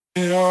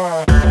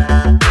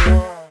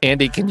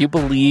Andy, can you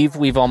believe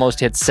we've almost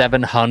hit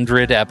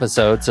 700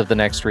 episodes of The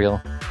Next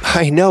Reel?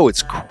 I know,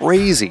 it's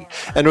crazy.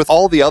 And with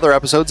all the other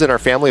episodes in our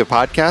family of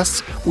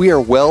podcasts, we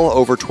are well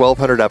over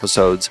 1,200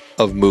 episodes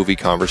of movie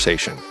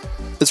conversation.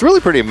 It's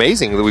really pretty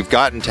amazing that we've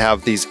gotten to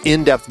have these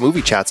in-depth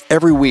movie chats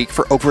every week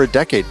for over a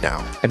decade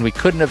now. And we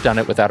couldn't have done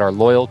it without our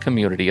loyal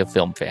community of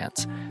film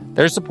fans.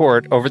 Their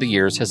support over the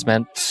years has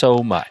meant so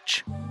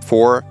much.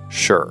 For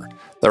sure.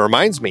 That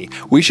reminds me,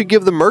 we should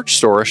give the merch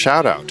store a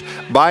shout out.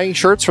 Buying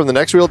shirts from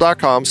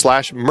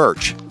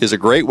thenextreel.com/merch is a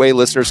great way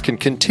listeners can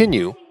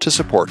continue to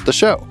support the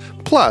show.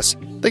 Plus,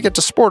 they get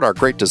to sport our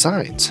great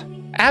designs.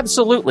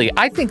 Absolutely.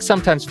 I think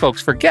sometimes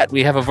folks forget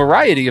we have a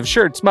variety of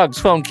shirts, mugs,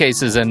 phone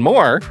cases, and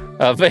more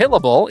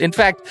available. In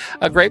fact,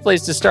 a great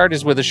place to start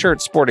is with a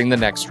shirt sporting the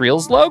Next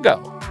Reel's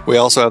logo. We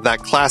also have that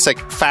classic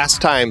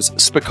Fast Times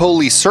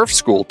Spicoli Surf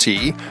School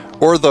tee,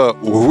 or the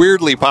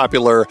weirdly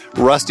popular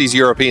Rusty's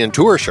European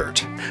Tour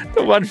shirt.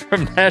 The one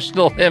from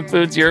National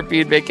Lampoon's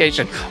European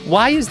Vacation.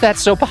 Why is that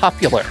so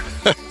popular?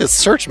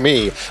 Search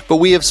me, but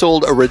we have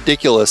sold a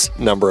ridiculous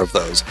number of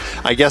those.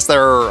 I guess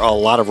there are a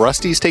lot of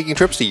Rustys taking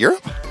trips to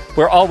Europe?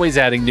 We're always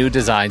adding new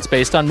designs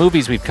based on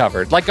movies we've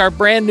covered, like our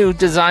brand new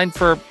design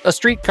for a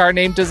streetcar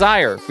named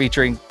Desire,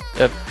 featuring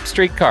a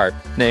streetcar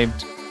named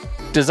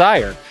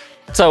Desire.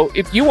 So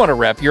if you want to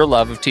rep your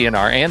love of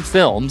TNR and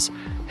films,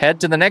 head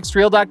to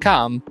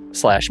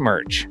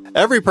thenextreel.com/merch.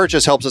 Every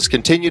purchase helps us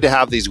continue to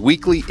have these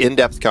weekly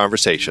in-depth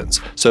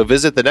conversations. So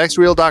visit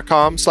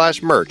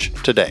thenextreel.com/merch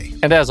today.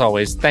 And as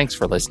always, thanks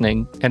for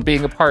listening and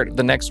being a part of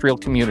the Next Reel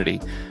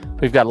community.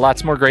 We've got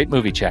lots more great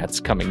movie chats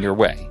coming your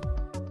way.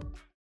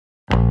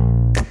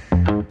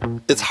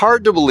 It's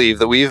hard to believe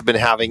that we've been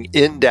having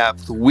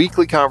in-depth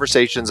weekly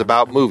conversations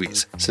about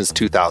movies since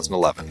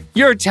 2011.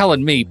 You're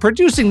telling me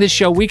producing this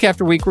show week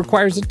after week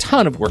requires a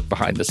ton of work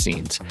behind the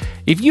scenes.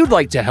 If you'd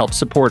like to help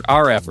support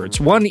our efforts,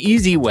 one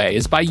easy way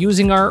is by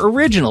using our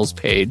originals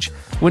page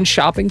when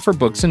shopping for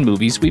books and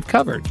movies we've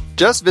covered.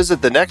 Just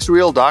visit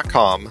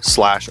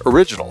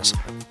thenextreel.com/originals.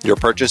 Your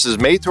purchases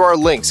made through our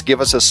links give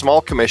us a small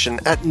commission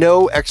at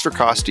no extra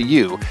cost to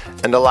you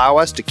and allow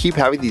us to keep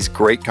having these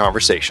great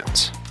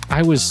conversations.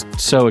 I was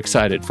so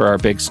excited for our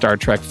big Star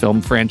Trek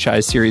film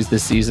franchise series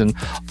this season.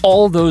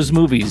 All those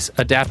movies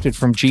adapted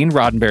from Gene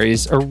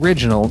Roddenberry's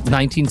original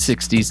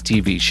 1960s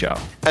TV show.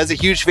 As a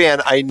huge fan,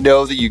 I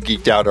know that you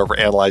geeked out over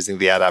analyzing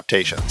the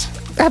adaptations.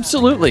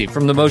 Absolutely.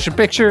 From the motion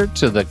picture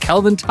to the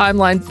Kelvin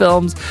timeline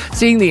films,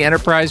 seeing the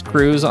Enterprise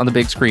crews on the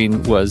big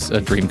screen was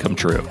a dream come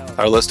true.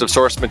 Our list of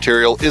source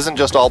material isn't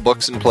just all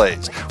books and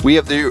plays. We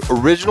have the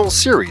original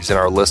series in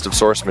our list of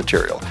source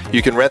material.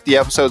 You can rent the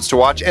episodes to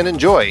watch and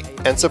enjoy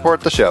and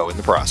support the show in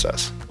the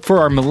process. For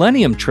our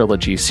Millennium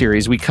Trilogy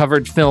series, we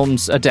covered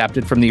films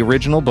adapted from the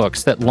original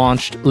books that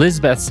launched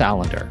Lisbeth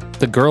Salander,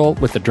 The Girl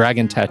with the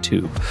Dragon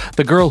Tattoo,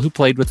 The Girl Who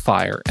Played with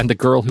Fire, and The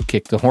Girl Who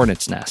Kicked the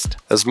Hornet's Nest.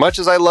 As much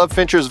as I love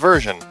Fincher's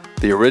version,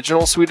 the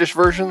original Swedish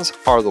versions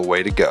are the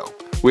way to go.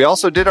 We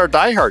also did our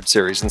Die Hard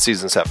series in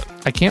season 7.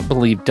 I can't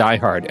believe Die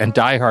Hard and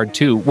Die Hard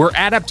 2 were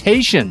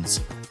adaptations.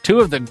 Two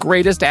of the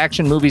greatest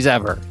action movies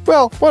ever.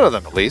 Well, one of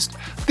them at least.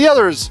 The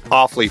other is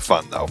awfully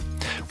fun, though.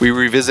 We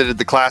revisited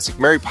the classic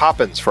Mary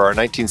Poppins for our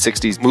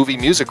 1960s movie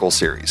musical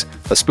series.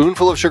 A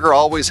spoonful of sugar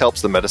always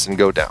helps the medicine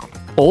go down.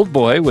 Old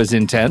Boy was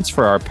intense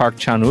for our Park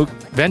Chan-wook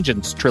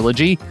Vengeance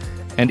trilogy.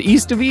 And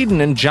East of Eden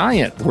and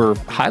Giant were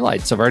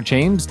highlights of our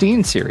James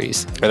Dean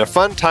series. And a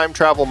fun time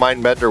travel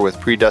mind bender with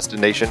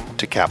Predestination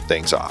to cap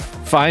things off.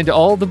 Find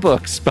all the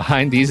books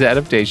behind these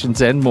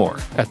adaptations and more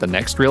at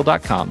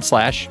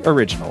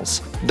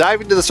thenextreel.com/originals.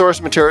 Dive into the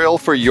source material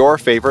for your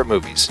favorite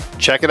movies.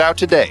 Check it out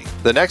today.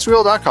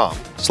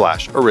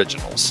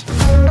 thenextreel.com/originals.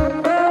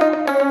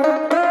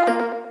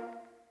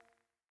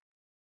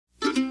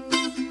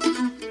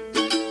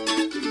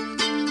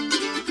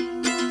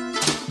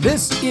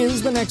 This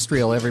is The Next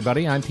Reel,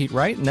 everybody. I'm Pete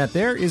Wright, and that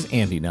there is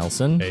Andy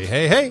Nelson. Hey,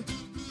 hey, hey.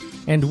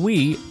 And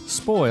we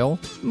spoil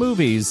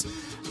movies.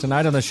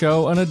 Tonight on the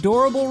show, an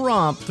adorable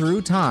romp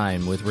through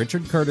time with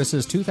Richard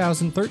Curtis's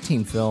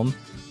 2013 film,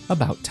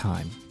 About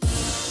Time.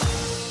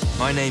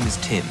 My name is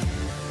Tim,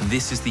 and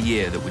this is the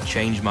year that would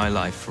change my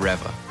life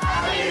forever.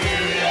 Happy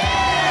New Year!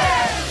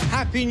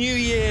 Happy New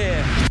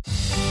Year!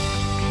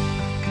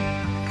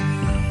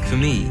 For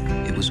me,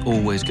 it was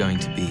always going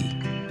to be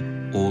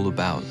all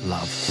about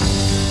love.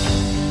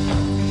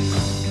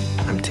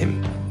 I'm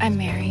Tim. I'm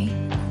Mary.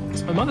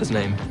 It's my mother's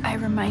name. I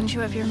remind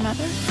you of your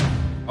mother?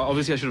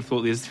 Obviously, I should have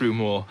thought this through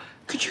more.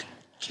 Could you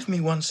give me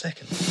 1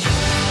 second?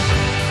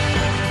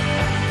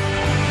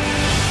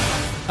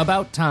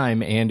 About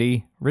Time,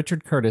 Andy.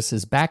 Richard Curtis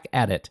is back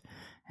at it.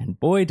 And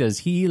boy, does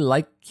he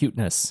like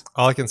cuteness.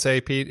 All I can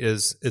say, Pete,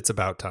 is it's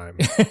about time.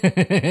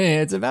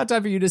 It's about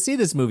time for you to see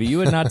this movie. You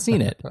had not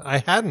seen it. I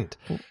hadn't.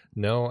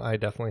 No, I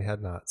definitely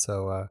had not.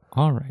 So,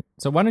 all right.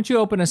 So why don't you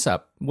open us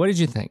up? What did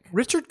you think?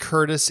 Richard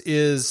Curtis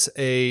is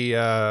a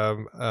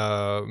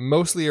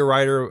mostly a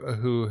writer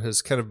who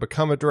has kind of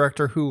become a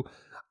director who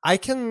I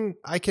can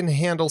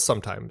handle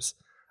sometimes.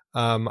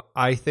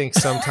 I think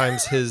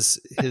sometimes his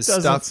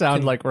Doesn't stuff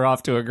sound like we're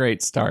off to a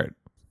great start.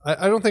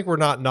 I don't think we're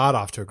not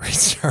off to a great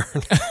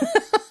start.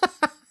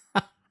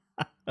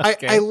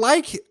 Okay.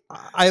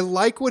 I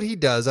like what he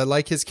does. I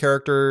like his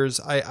characters.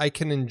 I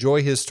can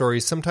enjoy his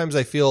stories. Sometimes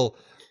I feel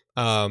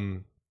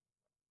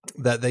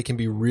that they can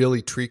be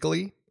really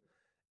treacly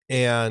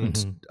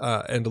and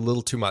a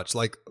little too much.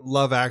 Like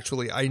Love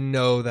Actually, I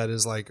know that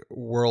is like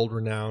world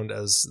renowned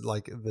as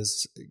like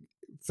this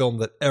film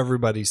that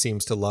everybody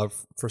seems to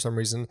love for some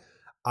reason.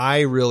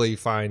 I really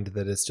find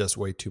that it's just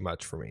way too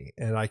much for me.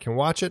 And I can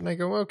watch it and I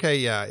go, okay,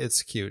 yeah,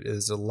 it's cute.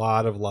 There's a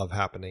lot of love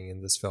happening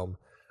in this film.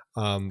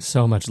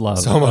 So much love.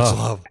 So much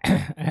love.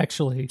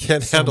 Actually,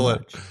 Can't so handle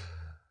much. it.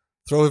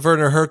 Throw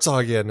Werner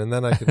Herzog in and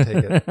then I can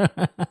take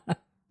it.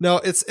 No,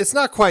 it's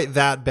not quite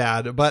that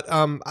bad,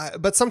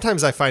 but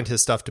sometimes I find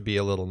his stuff to be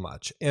a little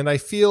much. And I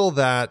feel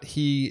that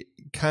he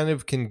kind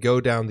of can go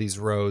down these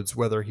roads,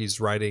 whether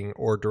he's writing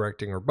or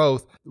directing or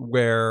both,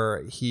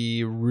 where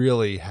he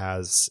really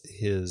has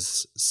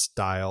his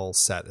style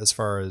set as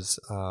far as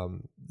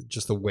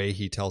just the way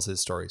he tells his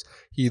stories.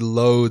 He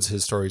loads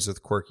his stories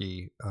with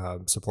quirky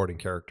supporting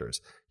characters.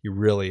 He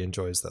really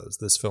enjoys those.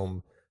 This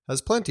film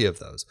has plenty of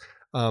those.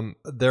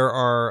 There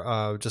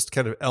are just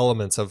kind of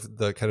elements of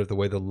the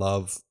way the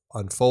love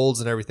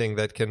unfolds and everything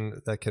that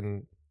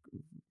can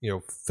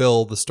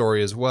fill the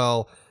story as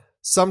well.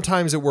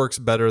 Sometimes it works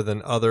better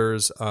than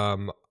others.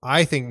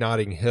 I think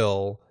Notting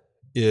Hill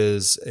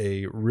is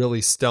a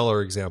really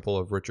stellar example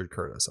of Richard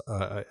Curtis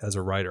as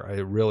a writer. I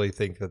really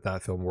think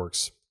that film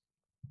works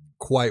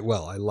quite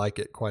well. I like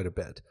it quite a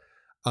bit.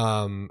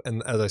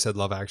 And as I said,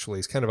 Love Actually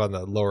is kind of on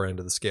the lower end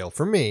of the scale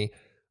for me.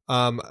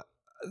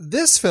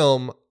 This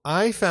film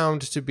I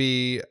found to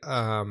be,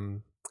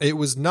 it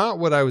was not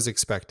what I was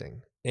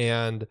expecting.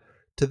 And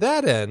to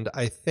that end,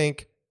 I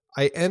think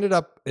I ended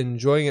up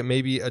enjoying it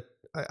maybe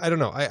I don't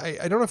know.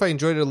 I don't know if I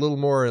enjoyed it a little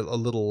more or a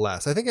little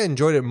less. I think I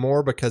enjoyed it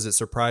more because it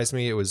surprised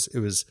me.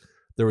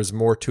 There was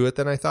more to it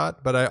than I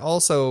thought, but I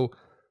also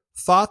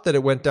thought that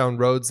it went down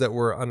roads that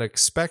were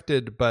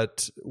unexpected,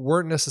 but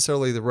weren't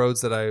necessarily the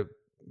roads that I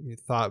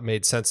thought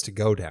made sense to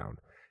go down.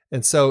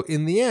 And so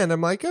in the end,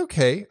 I'm like,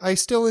 okay, I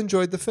still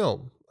enjoyed the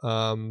film.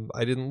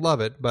 I didn't love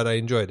it, but I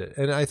enjoyed it.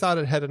 And I thought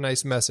it had a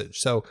nice message.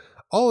 So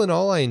all in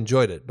all, I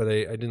enjoyed it, but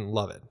I didn't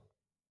love it.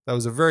 That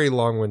was a very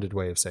long-winded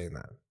way of saying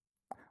that.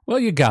 Well,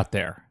 you got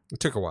there. It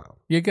took a while.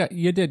 You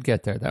did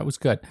get there. That was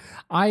good.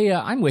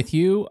 I'm with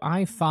you.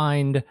 I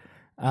find,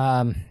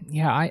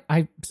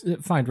 I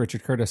find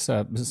Richard Curtis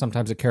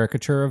sometimes a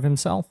caricature of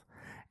himself,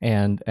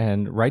 and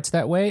writes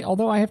that way.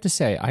 Although I have to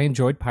say, I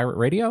enjoyed Pirate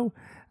Radio,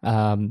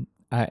 and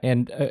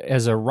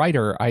as a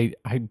writer, I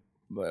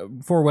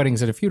Four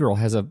Weddings at a Funeral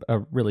has a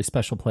really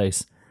special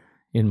place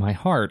in my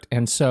heart,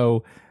 and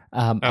so.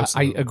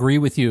 I agree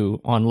with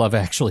you on Love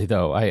Actually,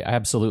 though. I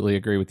absolutely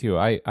agree with you.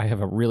 I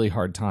have a really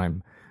hard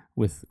time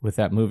with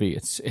that movie.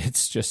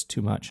 It's just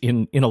too much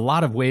in a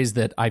lot of ways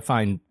that I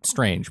find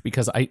strange,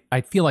 because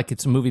I feel like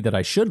it's a movie that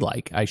I should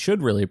like. I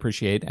should really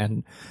appreciate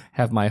and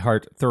have my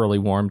heart thoroughly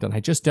warmed, and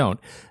I just don't.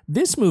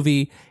 This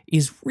movie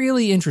is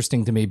really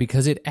interesting to me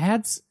because it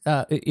adds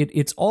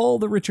it's all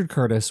the Richard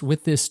Curtis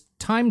with this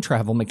time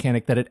travel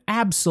mechanic that it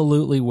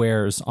absolutely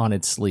wears on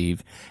its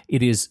sleeve.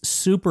 It is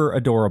super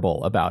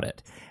adorable about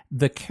it.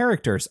 The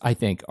characters, I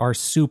think, are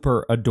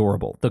super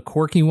adorable. The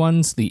quirky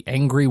ones, the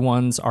angry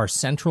ones, our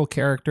central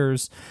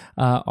characters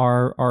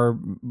are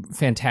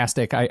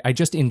fantastic. I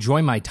just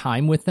enjoy my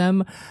time with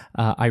them.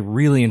 I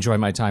really enjoy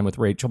my time with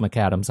Rachel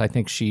McAdams. I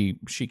think she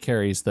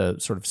carries the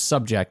sort of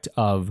subject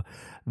of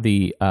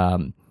the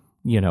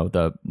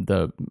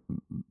the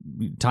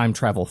time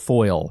travel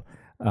foil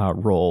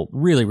role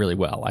really, really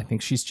well. I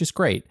think she's just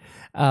great.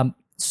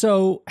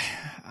 So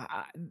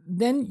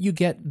then you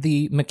get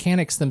the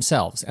mechanics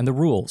themselves and the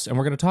rules, and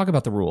we're going to talk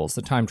about the rules,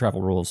 the time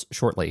travel rules,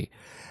 shortly.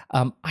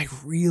 I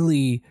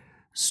really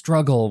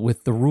struggle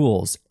with the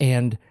rules,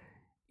 and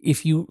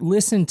if you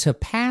listen to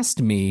past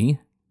me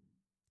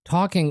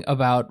talking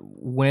about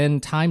when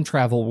time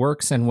travel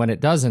works and when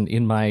it doesn't,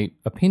 in my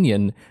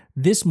opinion,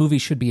 this movie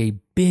should be a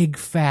big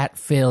fat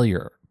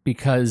failure,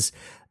 because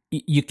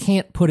you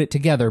can't put it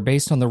together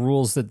based on the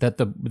rules that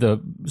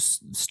the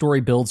story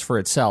builds for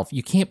itself.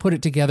 You can't put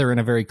it together in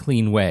a very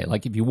clean way.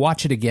 Like if you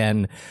watch it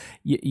again,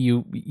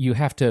 you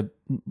have to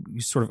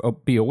sort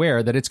of be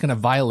aware that it's going to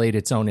violate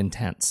its own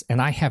intents.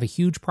 And I have a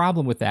huge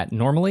problem with that.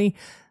 Normally,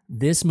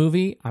 this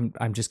movie,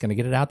 I'm just going to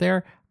get it out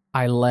there,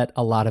 I let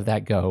a lot of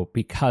that go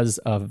because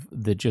of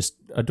the just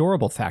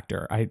adorable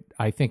factor.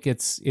 I think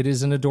it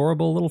is an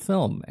adorable little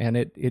film, and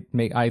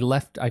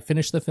I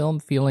finished the film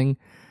feeling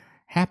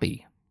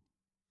happy.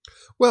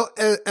 Well,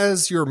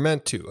 as you're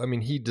meant to. I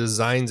mean, he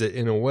designs it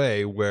in a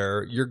way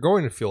where you're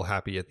going to feel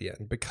happy at the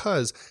end,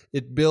 because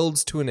it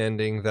builds to an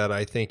ending that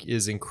I think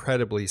is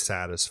incredibly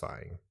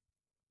satisfying.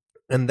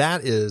 And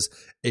that is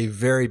a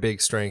very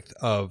big strength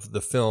of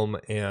the film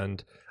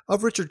and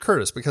of Richard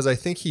Curtis, because I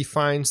think he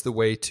finds the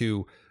way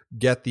to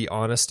get the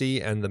honesty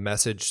and the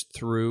message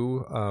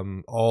through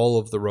all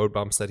of the road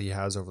bumps that he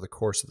has over the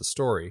course of the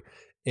story,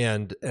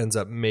 and ends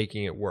up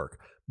making it work.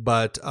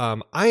 But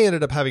I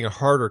ended up having a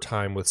harder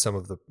time with some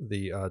of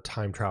the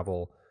time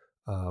travel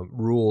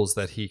rules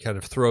that he kind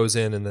of throws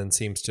in and then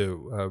seems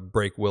to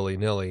break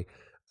willy-nilly.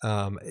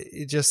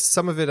 It just,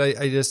 some of it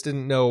I just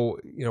didn't know,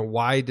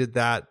 why did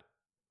that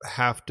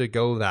have to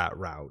go that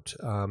route?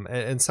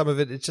 And some of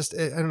it,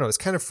 I don't know, it's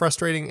kind of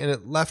frustrating, and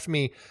it left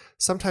me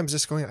sometimes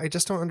just going, I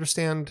just don't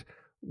understand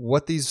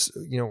what these,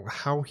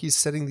 how he's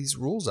setting these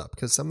rules up,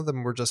 because some of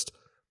them were just,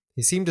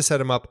 he seemed to set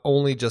them up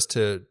only just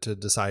to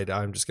decide,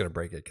 I'm just going to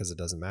break it because it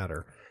doesn't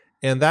matter.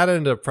 And that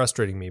ended up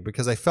frustrating me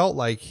because I felt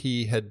like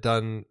he had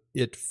done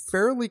it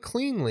fairly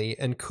cleanly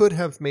and could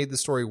have made the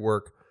story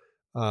work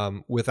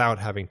without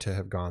having to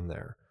have gone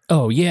there.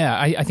 Oh yeah,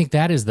 I think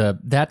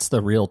that's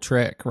the real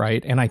trick,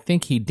 right? And I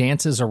think he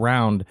dances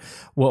around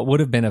what would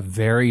have been a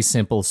very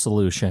simple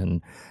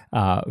solution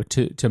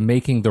to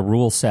making the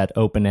rule set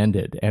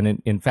open-ended.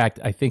 And in fact,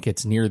 I think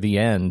it's near the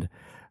end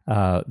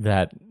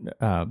that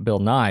Bill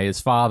Nye,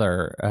 his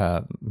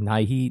father,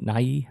 Nye.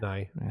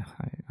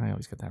 I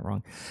always get that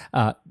wrong.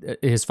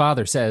 His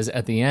father says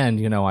at the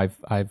end,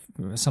 I've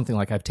something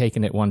like I've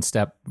taken it one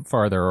step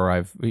farther, or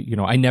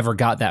I never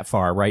got that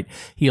far, right?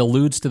 He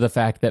alludes to the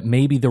fact that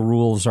maybe the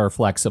rules are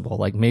flexible,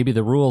 like maybe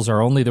the rules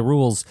are only the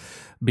rules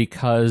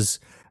because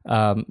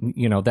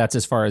that's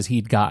as far as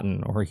he'd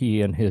gotten, or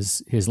he and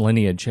his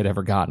lineage had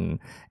ever gotten.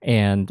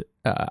 And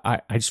I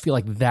just feel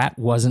like that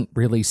wasn't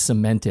really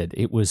cemented.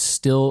 It was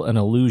still an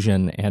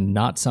illusion and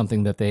not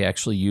something that they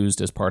actually used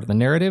as part of the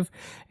narrative.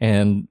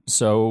 And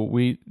so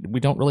we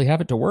don't really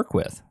have it to work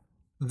with.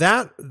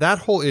 That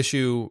whole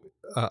issue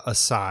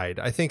aside,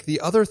 I think the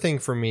other thing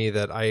for me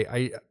that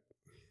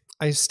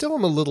I still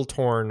am a little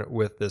torn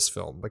with this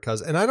film,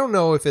 because, and I don't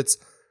know if it's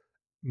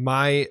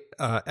my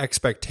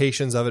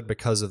expectations of it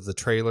because of the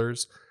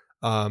trailers,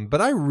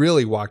 but I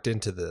really walked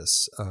into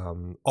this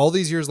all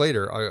these years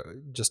later,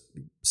 just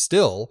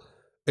still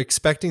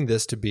expecting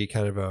this to be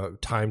kind of a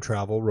time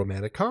travel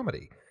romantic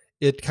comedy.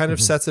 It kind of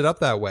sets it up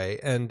that way,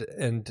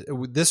 and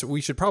this,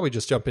 we should probably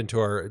just jump into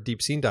our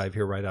deep scene dive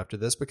here right after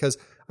this, because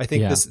I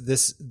think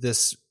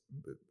this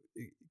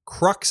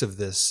crux of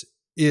this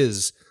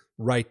is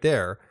right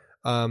there.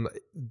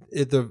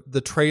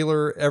 The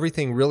trailer,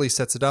 everything really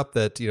sets it up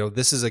that,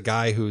 this is a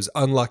guy who's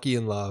unlucky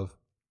in love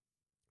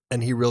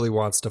and he really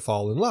wants to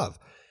fall in love.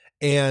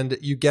 And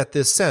you get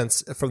this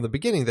sense from the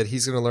beginning that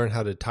he's going to learn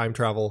how to time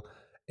travel,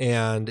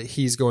 and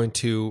he's going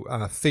to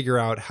figure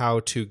out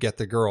how to get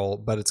the girl,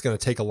 but it's going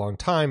to take a long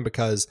time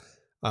because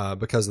of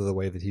the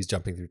way that he's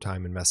jumping through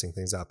time and messing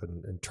things up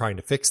and trying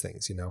to fix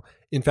things,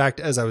 In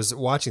fact, as I was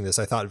watching this,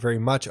 I thought very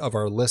much of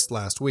our list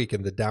last week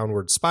and the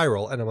downward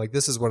spiral. And I'm like,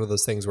 this is one of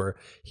those things where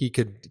he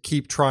could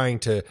keep trying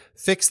to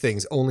fix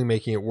things, only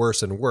making it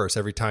worse and worse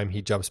every time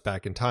he jumps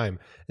back in time,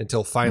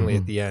 until finally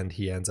at the end,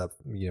 he ends up,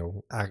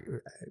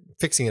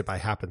 fixing it by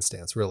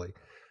happenstance, really.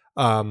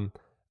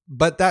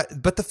 But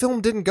the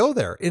film didn't go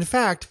there. In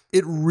fact,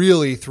 it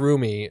really threw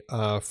me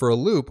for a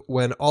loop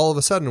when all of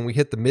a sudden we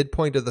hit the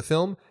midpoint of the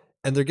film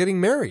and they're getting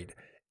married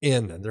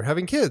and then they're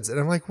having kids. And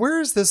I'm like, where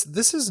is this?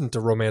 This isn't a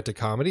romantic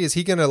comedy. Is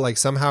he going to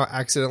somehow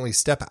accidentally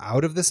step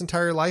out of this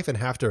entire life and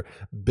have to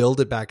build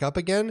it back up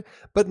again?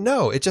 But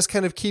no, it just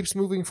kind of keeps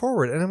moving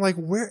forward. And I'm like,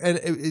 where? And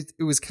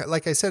it was,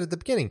 like I said at the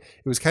beginning,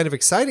 it was kind of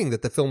exciting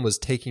that the film was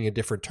taking a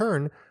different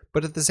turn.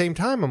 But at the same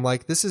time, I'm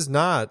like, this is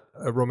not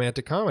a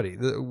romantic comedy.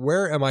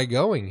 Where am I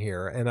going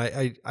here? And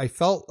I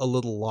felt a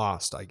little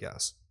lost, I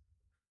guess.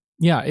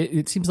 Yeah,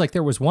 it seems like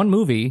there was one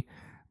movie,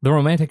 the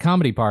romantic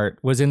comedy part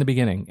was in the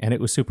beginning, and it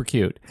was super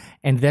cute.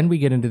 And then we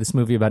get into this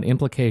movie about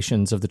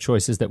implications of the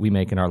choices that we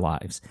make in our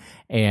lives,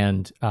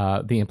 and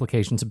the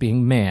implications of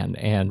being man,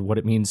 and what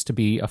it means to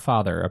be a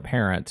father, a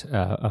parent,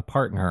 a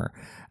partner,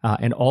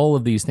 and all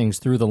of these things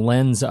through the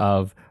lens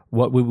of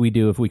what would we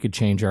do if we could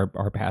change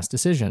our past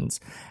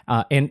decisions.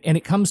 And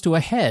it comes to a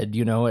head,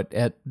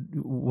 at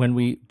when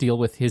we deal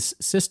with his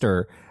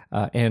sister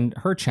and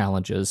her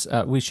challenges.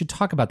 We should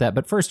talk about that.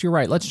 But first, you're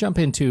right. Let's jump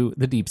into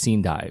the deep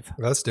scene dive.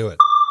 Let's do it.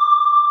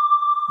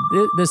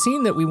 The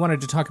scene that we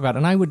wanted to talk about,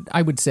 and I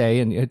would say,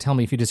 and tell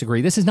me if you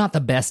disagree, this is not the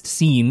best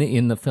scene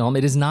in the film.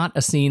 It is not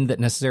a scene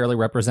that necessarily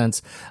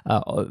represents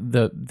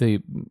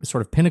the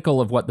sort of pinnacle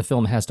of what the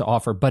film has to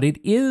offer, but it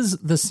is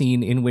the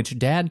scene in which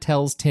Dad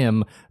tells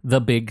Tim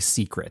the big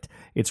secret.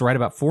 It's right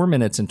about 4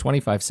 minutes and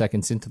 25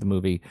 seconds into the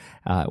movie,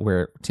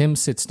 where Tim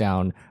sits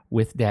down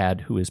with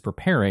Dad, who is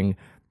preparing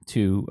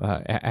to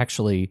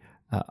actually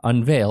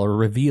unveil or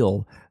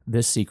reveal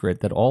this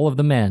secret that all of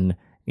the men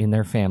in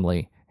their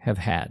family have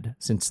had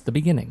since the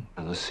beginning.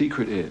 And the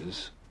secret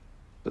is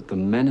that the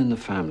men in the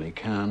family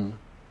can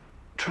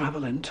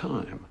travel in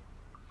time.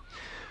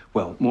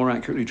 Well, more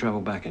accurately,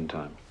 travel back in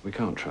time. We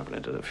can't travel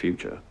into the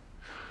future.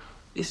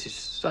 This is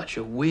such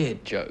a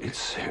weird joke. It's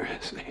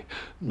seriously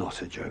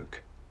not a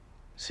joke.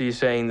 So you're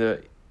saying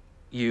that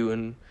you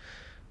and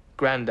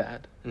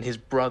Grandad and his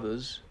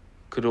brothers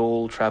could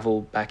all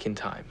travel back in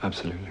time?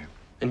 Absolutely.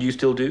 And you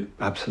still do?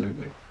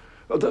 Absolutely.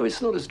 Although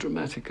it's not as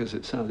dramatic as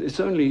it sounds.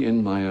 It's only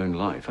in my own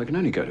life. I can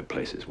only go to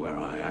places where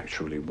I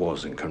actually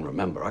was and can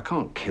remember. I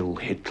can't kill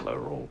Hitler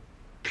or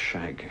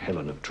shag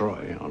Helen of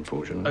Troy,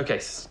 unfortunately. Okay,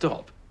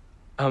 stop.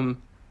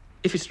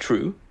 If it's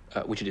true,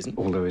 which it isn't.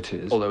 Although it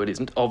is. Although it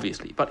isn't,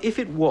 obviously. But if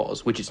it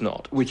was, which it's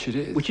not. Which it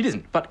is. Which it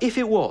isn't. But if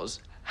it was,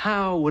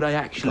 how would I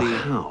actually... The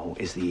how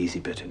is the easy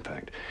bit, in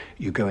fact.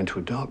 You go into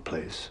a dark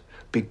place.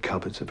 Big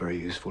cupboards are very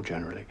useful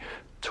generally.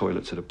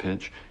 Toilets at a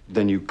pinch.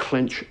 Then you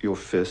clench your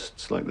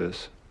fists like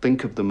this.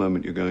 Think of the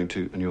moment you're going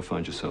to, and you'll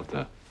find yourself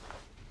there.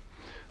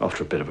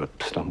 After a bit of a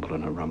stumble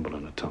and a rumble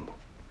and a tumble.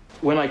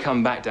 When I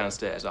come back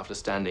downstairs after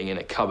standing in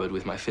a cupboard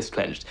with my fist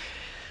clenched,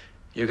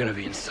 you're going to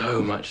be in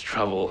so much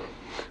trouble.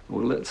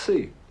 Well, let's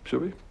see, shall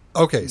we?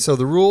 Okay, so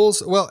the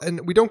rules, well,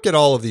 and we don't get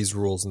all of these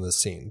rules in this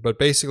scene, but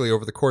basically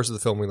over the course of the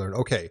film we learn,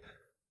 okay,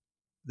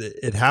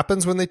 it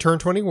happens when they turn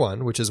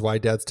 21, which is why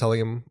Dad's telling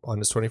him on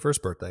his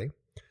 21st birthday.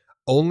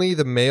 Only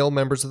the male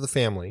members of the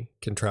family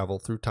can travel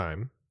through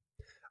time.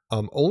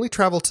 Only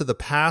travel to the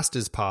past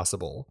is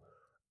possible,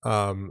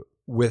 and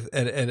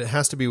it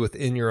has to be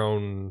within your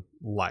own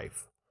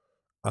life.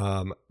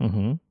 And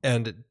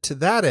to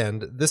that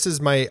end, this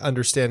is my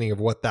understanding of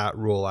what that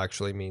rule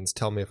actually means.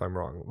 Tell me if I'm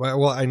wrong.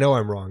 Well, I know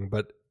I'm wrong,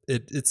 but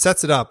it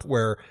sets it up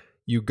where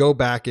you go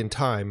back in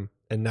time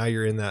and now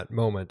you're in that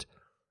moment,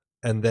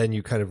 and then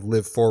you kind of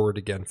live forward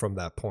again from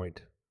that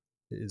point.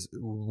 Is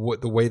what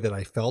the way that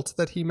I felt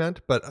that he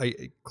meant, but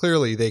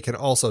clearly they can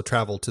also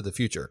travel to the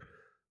future,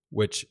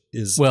 which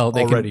is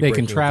they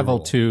can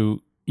travel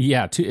to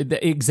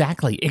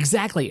exactly,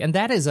 and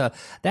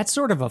that's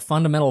sort of a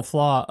fundamental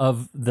flaw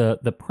of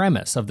the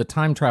premise of the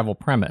time travel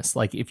premise.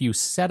 Like if you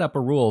set up a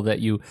rule that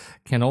you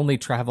can only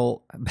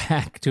travel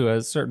back to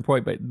a certain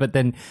point, but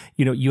then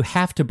you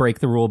have to break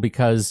the rule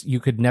because you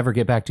could never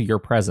get back to your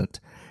present.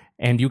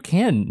 And you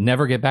can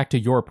never get back to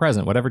your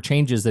present. Whatever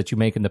changes that you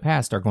make in the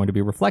past are going to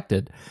be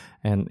reflected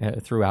and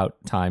throughout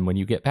time when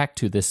you get back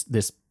to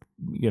this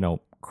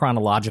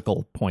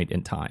chronological point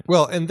in time.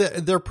 Well, and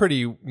they're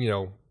pretty,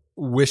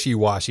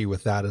 wishy-washy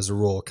with that as a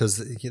rule, because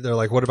they're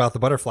like, what about the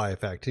butterfly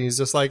effect? And he's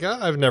just like,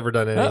 I've never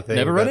done anything.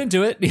 Never run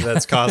into it.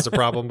 That's caused a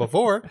problem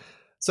before.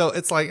 So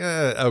it's like,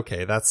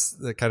 okay,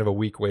 that's kind of a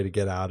weak way to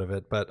get out of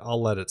it, but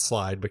I'll let it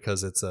slide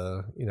because it's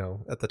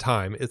at the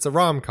time, it's a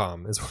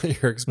rom-com is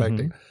what you're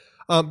expecting. Mm-hmm.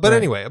 But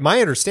anyway, my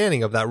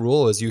understanding of that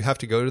rule is you have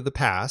to go to the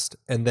past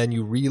and then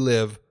you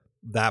relive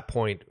that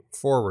point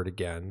forward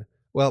again.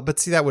 Well, but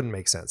see, that wouldn't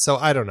make sense. So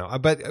I don't know.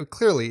 But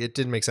clearly it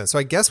didn't make sense. So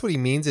I guess what he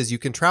means is you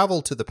can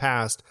travel to the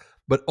past,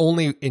 but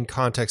only in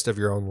context of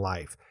your own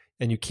life.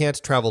 And you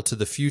can't travel to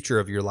the future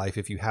of your life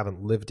if you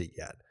haven't lived it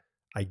yet,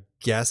 I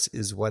guess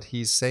is what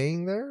he's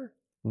saying there.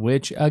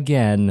 Which,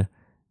 again,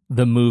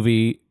 the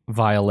movie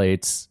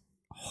violates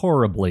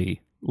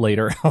horribly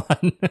later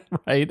on,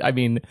 right? I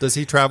mean, does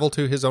he travel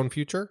to his own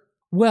future?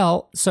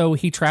 Well, so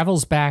he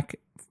travels back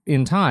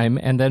in time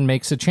and then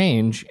makes a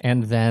change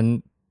and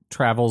then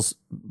travels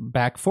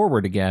back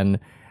forward again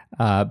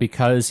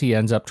because he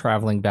ends up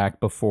traveling back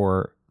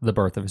before the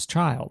birth of his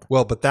child.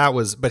 Well,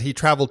 but he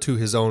traveled to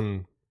his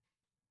own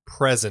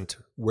present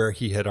where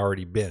he had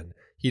already been.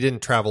 He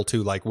didn't travel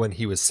to like when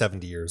he was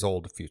 70 years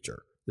old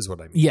future is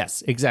what I mean.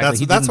 Yes,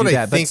 exactly. That's what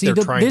I think they're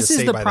trying to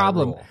say by that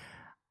rule.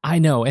 I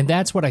know, and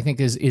that's what I think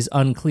is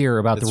unclear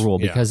about the rule,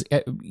 because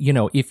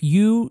if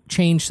you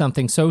change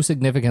something so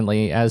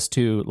significantly as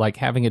to like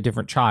having a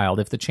different child,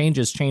 if the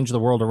changes change the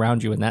world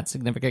around you in that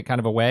significant kind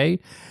of a way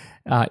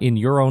in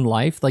your own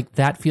life, like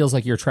that feels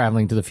like you're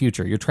traveling to the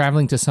future. You're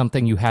traveling to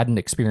something you hadn't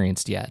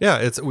experienced yet.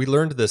 Yeah, we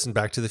learned this in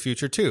Back to the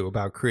Future too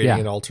about creating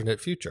an alternate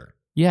future.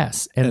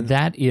 Yes, and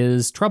that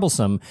is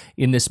troublesome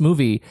in this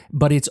movie,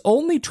 but it's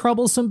only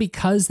troublesome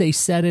because they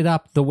set it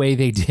up the way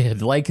they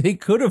did. Like they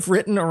could have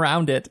written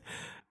around it.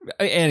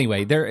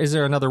 Anyway, is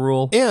there another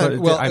rule? And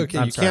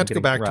you can't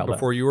go back to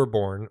before you were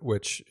born,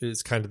 which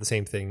is kind of the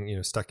same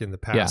thing, stuck in the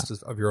past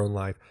of your own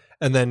life.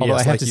 And then, although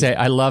I have to say,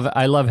 I love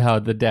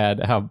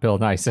how Bill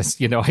Nye says,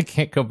 I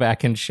can't go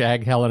back and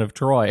shag Helen of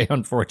Troy,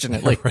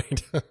 unfortunately.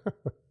 Right.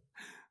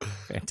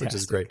 Fantastic. Which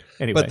is great.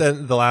 Anyway. But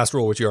then the last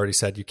rule, which you already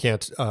said, you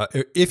can't,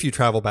 if you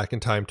travel back in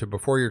time to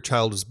before your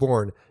child is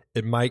born,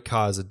 it might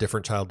cause a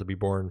different child to be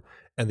born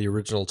and the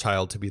original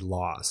child to be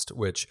lost,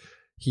 which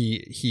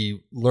he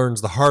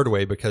learns the hard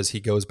way because he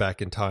goes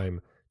back in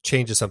time,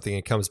 changes something,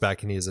 and comes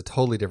back and he is a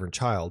totally different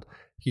child.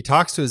 He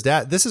talks to his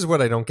dad. This is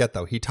what I don't get,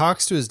 though. He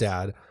talks to his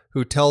dad,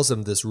 who tells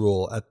him this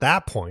rule at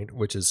that point,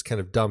 which is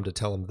kind of dumb to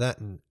tell him that.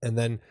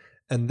 And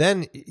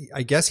then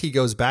I guess he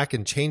goes back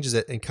and changes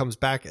it and comes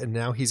back, and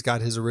now he's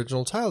got his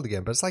original child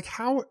again. But it's like,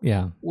 how?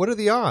 Yeah. What are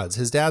the odds?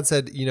 His dad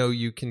said,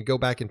 you can go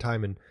back in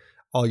time and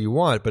all you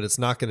want, but it's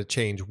not going to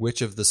change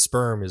which of the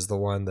sperm is the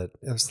one that.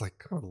 I was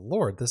like, oh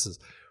Lord, this is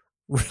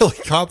really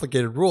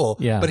complicated rule.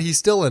 Yeah. But he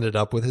still ended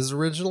up with his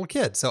original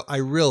kid. So I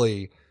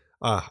really,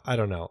 I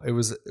don't know. It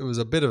was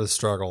a bit of a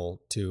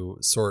struggle to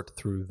sort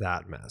through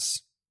that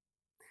mess.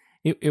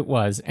 It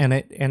was,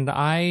 and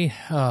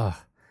I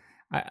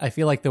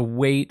feel like the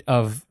weight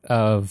of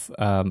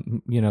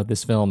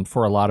this film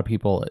for a lot of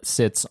people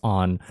sits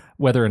on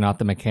whether or not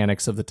the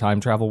mechanics of the time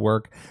travel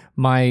work.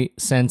 My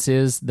sense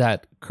is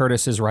that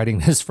Curtis is writing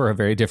this for a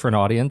very different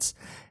audience,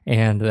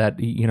 and that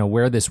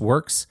where this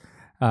works,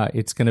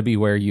 It's going to be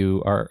where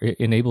you are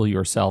enable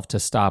yourself to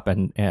stop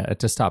and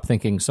to stop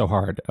thinking so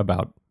hard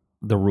about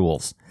the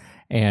rules.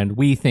 And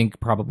we think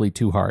probably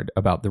too hard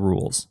about the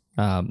rules.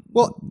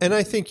 Well, and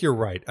I think you're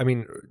right. I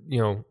mean,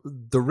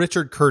 the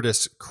Richard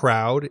Curtis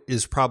crowd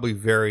is probably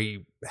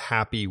very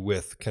happy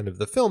with kind of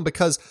the film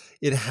because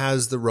it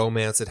has the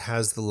romance, it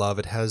has the love,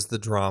 it has the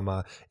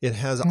drama, it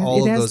has all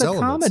of those elements. It has the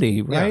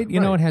comedy, right?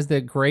 Yeah, it has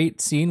the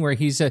great scene where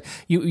he's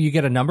you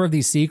get a number of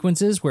these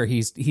sequences where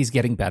he's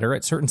getting better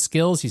at certain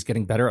skills, he's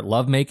getting better at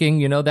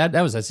lovemaking. that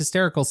was a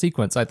hysterical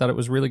sequence. I thought it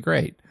was really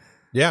great.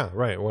 Yeah,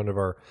 right. One of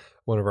our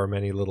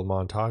many little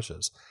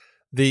montages.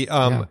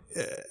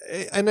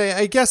 And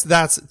I guess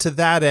that's to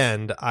that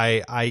end.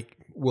 I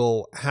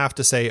will have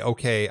to say,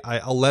 okay,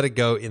 I'll let it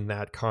go in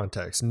that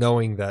context,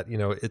 knowing that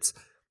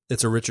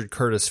it's a Richard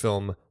Curtis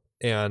film,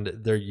 and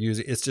they're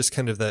using it's just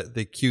kind of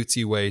the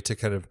cutesy way to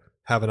kind of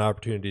have an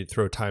opportunity to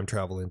throw time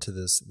travel into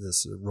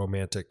this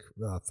romantic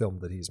film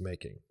that he's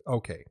making.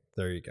 Okay,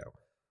 there you go.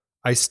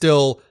 I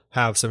still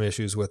have some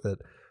issues with it.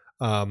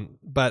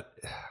 But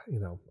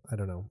I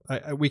don't know.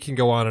 We can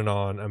go on and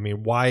on. I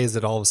mean, why is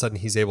it all of a sudden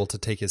he's able to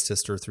take his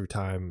sister through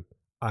time?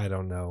 I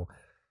don't know.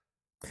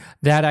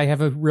 That I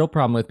have a real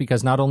problem with,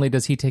 because not only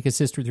does he take his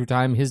sister through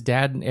time, his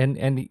dad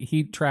and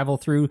he travel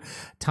through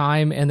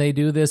time, and they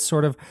do this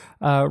sort of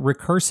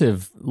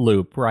recursive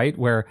loop, right?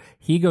 Where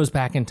he goes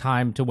back in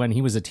time to when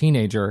he was a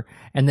teenager,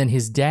 and then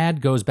his dad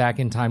goes back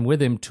in time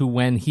with him to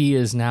when he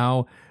is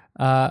now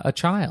a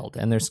child,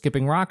 and they're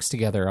skipping rocks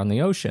together on the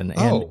ocean.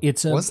 And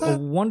it's a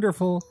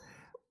wonderful...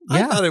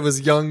 I thought it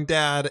was young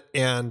dad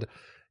and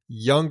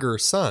younger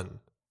son.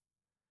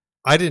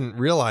 I didn't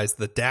realize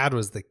the dad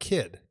was the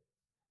kid.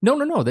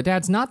 No. The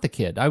dad's not the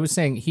kid. I was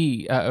saying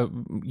he,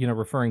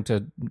 referring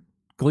to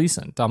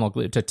Gleason,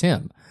 to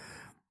Tim.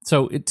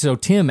 So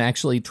Tim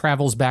actually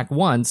travels back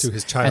once to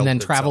his childhood and then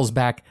travels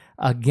back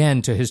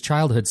again to his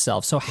childhood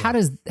self. So how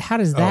does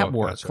that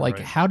work? Gotcha, like,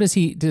 right. how does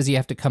he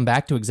have to come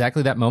back to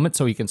exactly that moment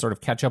so he can sort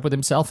of catch up with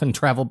himself and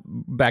travel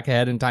back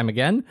ahead in time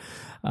again?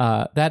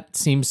 That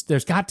seems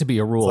there's got to be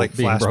a rule, it's like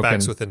being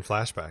flashbacks broken. within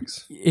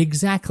flashbacks.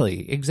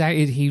 Exactly.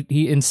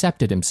 He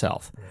incepted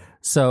himself. Yeah.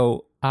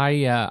 So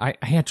I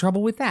had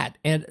trouble with that.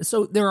 And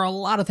so there are a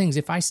lot of things.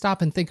 If I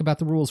stop and think about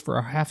the rules for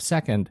a half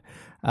second,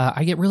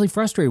 I get really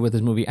frustrated with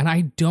this movie. And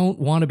I don't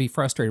want to be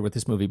frustrated with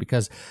this movie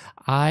because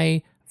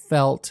I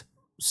felt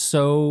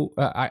so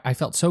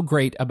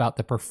great about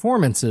the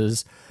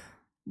performances,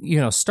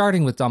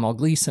 starting with Domhnall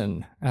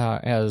Gleeson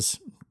as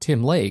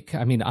Tim Lake.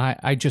 I mean,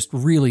 I just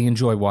really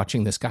enjoy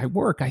watching this guy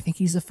work. I think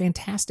he's a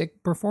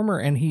fantastic performer,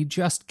 and he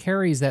just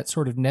carries that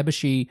sort of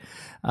nebbishy,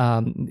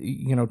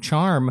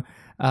 charm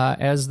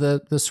as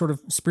the sort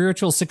of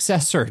spiritual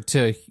successor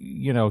to,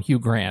 Hugh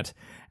Grant.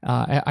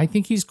 I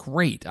think he's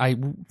great. I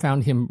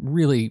found him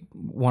really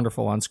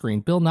wonderful on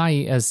screen. Bill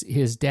Nighy as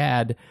his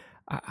dad,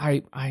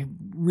 I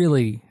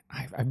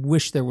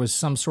wish there was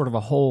some sort of a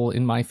hole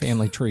in my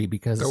family tree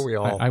because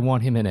I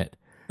want him in it.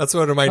 That's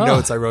one of my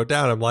notes I wrote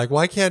down. I'm like,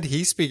 why can't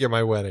he speak at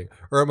my wedding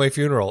or at my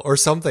funeral or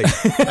something?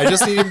 I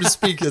just need him to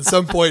speak at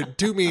some point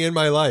to me in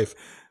my life.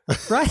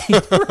 Right.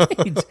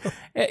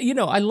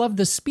 I love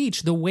the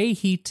speech, the way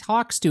he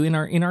talks to in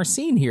our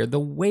scene here, the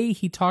way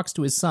he talks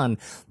to his son,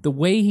 the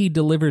way he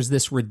delivers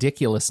this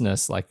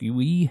ridiculousness, like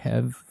we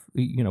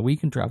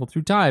can travel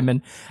through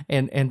time,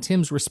 and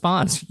Tim's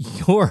response,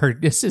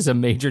 this is a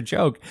major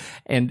joke.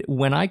 And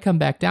when I come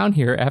back down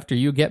here after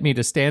you get me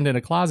to stand in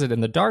a closet in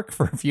the dark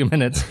for a few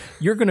minutes,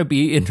 you're going to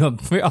be in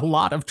a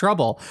lot of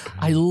trouble.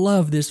 I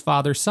love this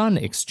father-son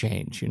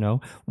exchange.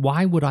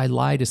 Why would I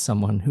lie to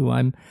someone who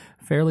I'm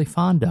fairly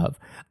fond of?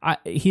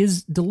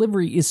 His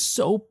delivery is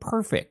so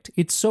perfect.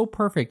 It's so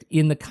perfect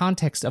in the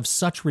context of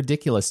such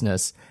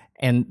ridiculousness,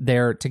 and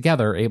they're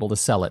together able to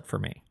sell it for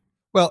me.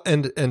 Well,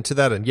 and to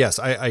that end, yes,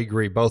 I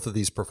agree. Both of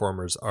these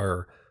performers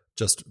are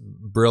just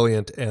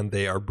brilliant, and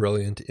they are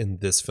brilliant in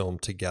this film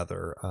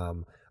together.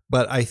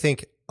 But I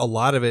think a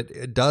lot of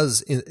it does,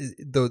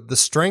 the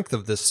strength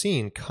of this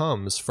scene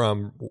comes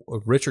from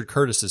Richard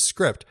Curtis's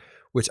script,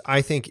 which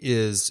I think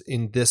is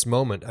in this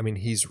moment. I mean,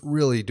 he's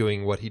really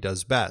doing what he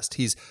does best.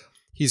 He's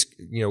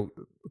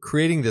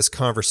creating this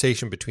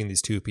conversation between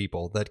these two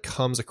people that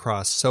comes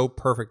across so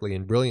perfectly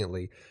and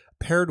brilliantly,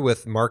 paired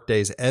with Mark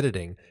Day's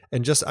editing,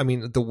 and just, I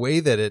mean, the way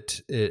that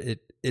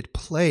it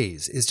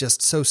plays is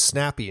just so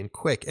snappy and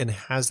quick and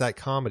has that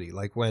comedy.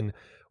 Like when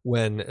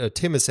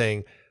Tim is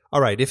saying,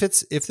 "All right, if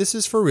this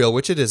is for real,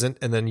 which it isn't,"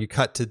 and then you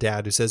cut to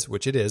Dad who says,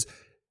 "Which it is,"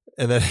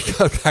 and then it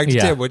cut back to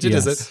Tim, which it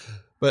isn't.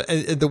 But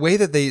and the way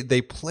that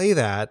they play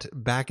that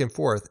back and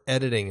forth,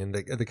 editing and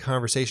the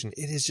conversation,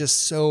 it is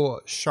just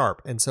so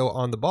sharp and so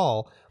on the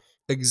ball,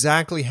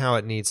 exactly how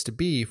it needs to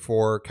be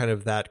for kind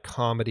of that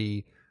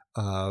comedy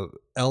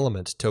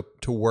element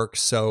to work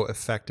so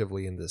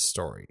effectively in this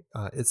story.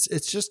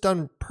 It's just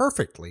done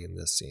perfectly in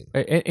this scene.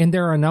 And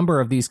there are a number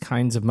of these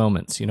kinds of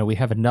moments. We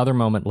have another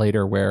moment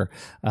later where,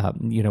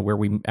 where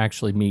we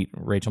actually meet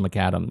Rachel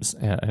McAdams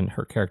and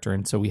her character.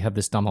 And so we have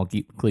this Domhnall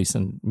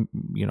Gleeson,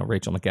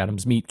 Rachel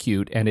McAdams meet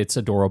cute, and it's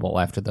adorable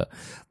after the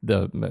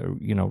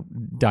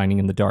dining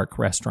in the dark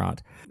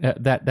restaurant.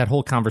 That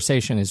whole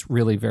conversation is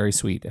really very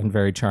sweet and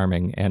very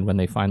charming. And when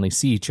they finally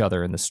see each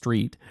other in the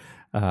street,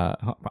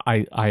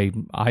 I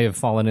have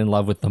fallen in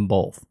love with them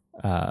both.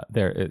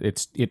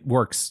 It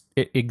works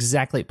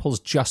exactly. It pulls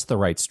just the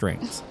right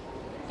strings.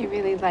 You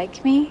really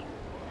like me?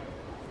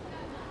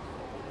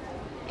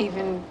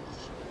 Even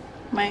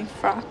my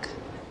frock?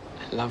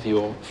 I love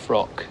your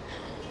frock.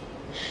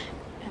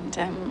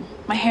 And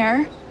my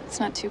hair? It's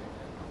not too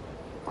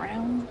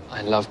brown.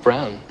 I love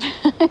brown.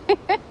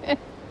 My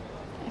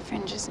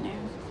fringe is new.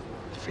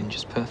 The fringe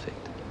is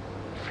perfect.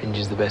 Fringe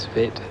is the best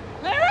bit.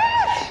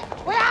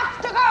 We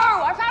have to go!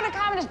 I found a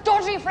car and his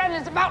dodgy friend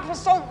is about to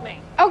assault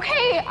me.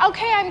 Okay,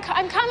 I'm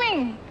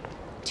coming.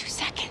 2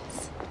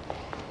 seconds.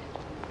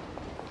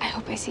 I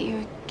hope I see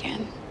you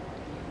again.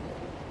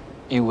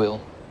 You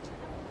will.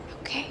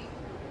 Okay.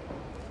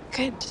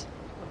 Good.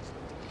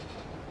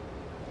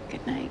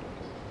 Good night.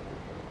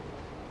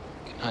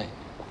 Good night.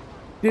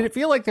 Did it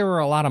feel like there were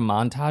a lot of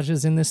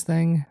montages in this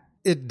thing?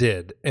 It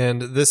did.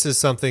 And this is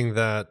something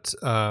that,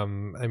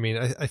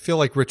 I feel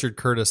like Richard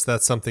Curtis,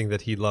 that's something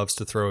that he loves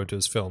to throw into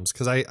his films,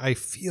 because I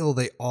feel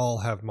they all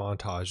have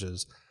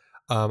montages.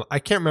 I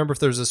can't remember if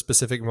there's a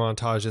specific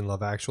montage in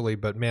Love Actually,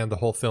 but man, the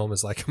whole film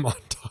is like a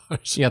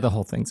montage. Yeah, the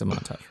whole thing's a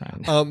montage,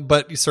 right?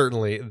 But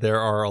certainly there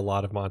are a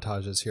lot of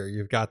montages here.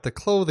 You've got the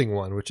clothing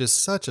one, which is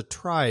such a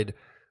tried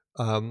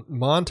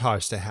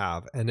montage to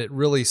have. And it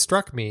really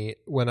struck me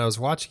when I was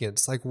watching it.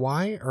 It's like,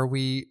 why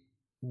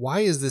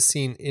is this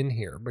scene in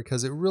here?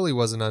 Because it really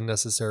was an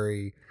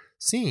unnecessary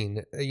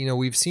scene.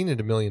 We've seen it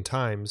a million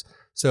times.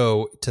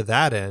 So to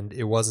that end,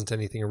 it wasn't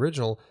anything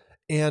original.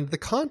 And the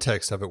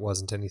context of it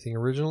wasn't anything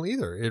original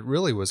either. It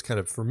really was kind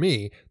of, for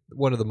me,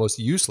 one of the most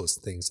useless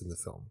things in the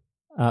film.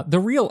 The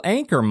real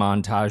anchor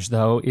montage,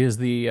 though, is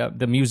the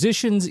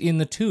musicians in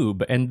the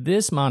tube. And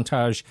this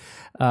montage,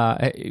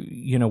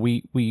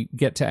 we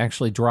get to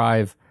actually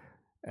drive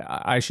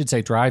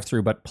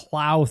through, but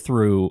plow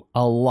through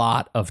a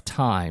lot of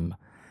time.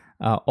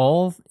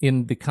 All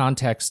in the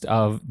context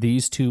of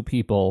these two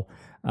people,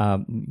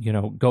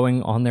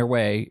 going on their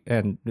way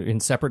and in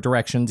separate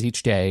directions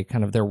each day,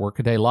 kind of their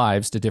workaday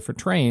lives to different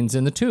trains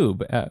in the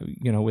tube,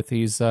 with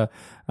these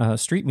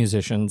street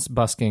musicians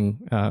busking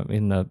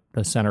in the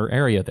center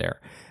area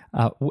there.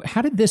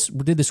 How did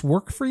this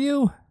work for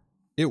you?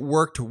 It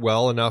worked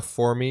well enough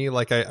for me.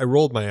 Like I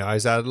rolled my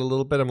eyes at it a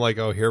little bit. I'm like,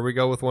 oh, here we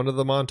go with one of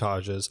the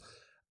montages.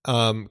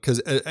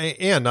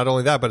 And not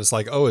only that, but it's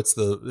like, oh, it's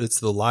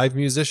the live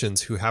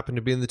musicians who happen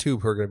to be in the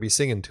tube who are going to be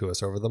singing to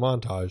us over the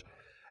montage.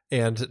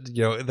 And,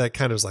 that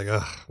kind of was like,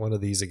 ugh, one of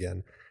these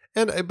again.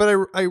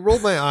 But I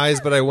rolled my eyes,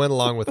 but I went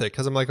along with it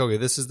because I'm like, okay,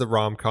 this is the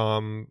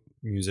rom-com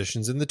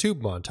musicians in the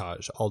tube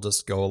montage. I'll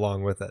just go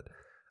along with it.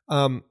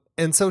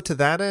 And so to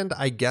that end,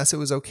 I guess it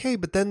was okay.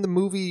 But then the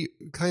movie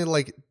kind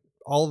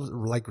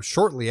of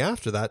shortly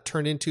after that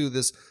turned into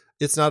this,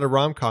 it's not a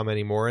rom-com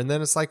anymore. And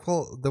then it's like,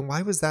 well, then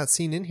why was that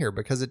scene in here?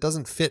 Because it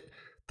doesn't fit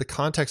the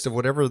context of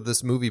whatever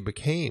this movie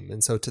became.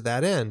 And so to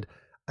that end,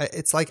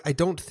 it's like, I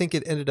don't think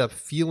it ended up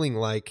feeling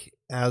like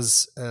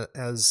as I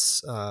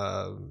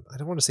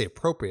don't want to say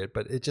appropriate,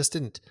 but it just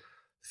didn't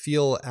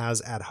feel as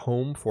at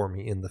home for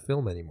me in the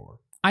film anymore.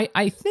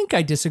 I think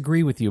I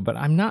disagree with you, but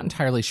I'm not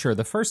entirely sure.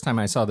 The first time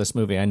I saw this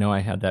movie, I know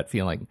I had that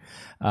feeling,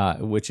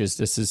 which is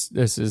this is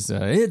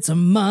it's a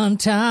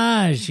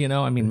montage,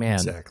 man.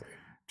 Exactly.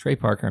 Trey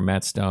Parker and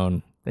Matt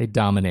Stone, they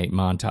dominate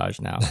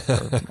montage now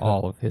for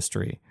all of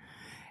history.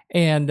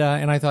 And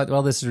I thought,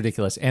 well, this is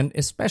ridiculous. And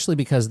especially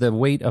because the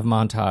weight of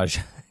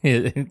montage,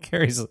 it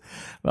carries,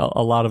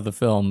 a lot of the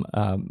film,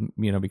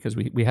 because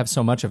we have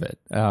so much of it.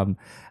 The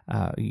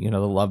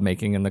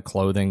lovemaking and the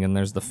clothing, and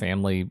there's the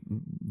family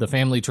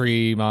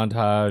tree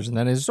montage. And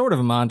then it's sort of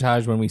a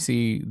montage when we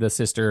see the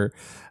sister's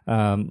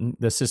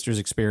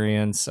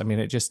experience. I mean,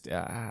 it just,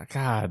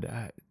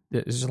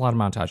 there's a lot of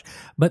montage.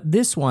 But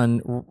this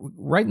one,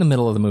 right in the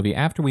middle of the movie,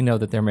 after we know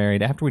that they're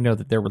married, after we know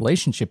that their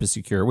relationship is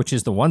secure, which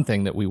is the one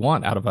thing that we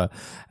want out of by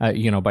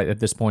at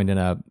this point in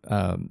a,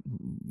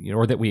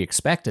 or that we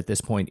expect at this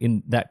point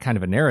in that kind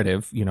of a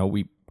narrative,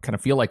 we kind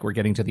of feel like we're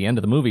getting to the end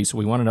of the movie, so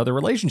we want to know the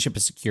relationship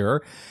is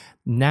secure.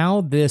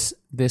 Now this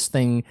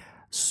thing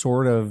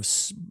sort of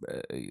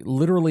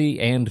literally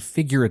and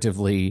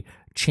figuratively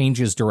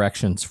changes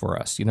directions for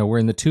us. We're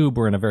in the tube,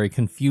 we're in a very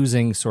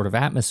confusing sort of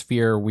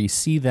atmosphere. We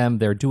see them,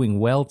 they're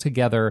doing well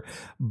together,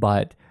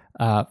 but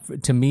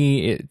to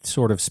me, it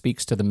sort of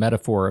speaks to the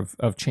metaphor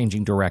of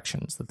changing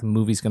directions, that the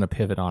movie's going to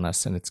pivot on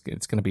us and it's going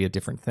to be a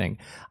different thing.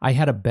 I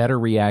had a better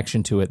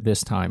reaction to it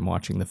this time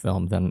watching the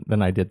film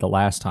than I did the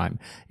last time.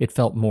 It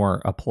felt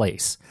more a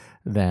place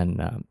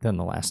than the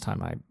last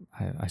time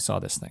I saw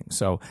this thing.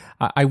 So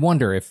I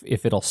wonder if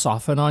it'll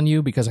soften on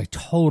you, because I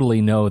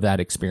totally know that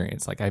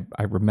experience. Like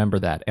I remember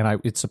that, and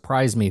it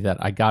surprised me that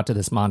I got to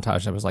this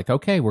montage. I was like,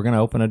 okay, we're going to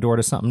open a door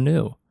to something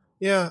new.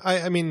 Yeah,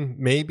 I mean,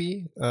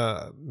 maybe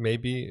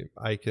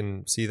I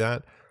can see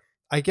that.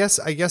 I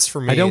guess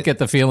for me, I don't get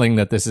the feeling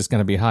that this is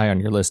going to be high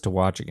on your list to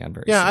watch again.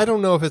 Very soon. I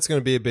don't know if it's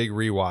going to be a big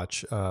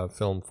rewatch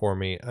film for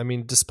me. I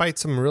mean, despite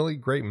some really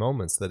great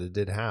moments that it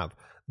did have,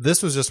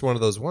 this was just one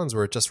of those ones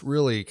where it just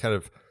really kind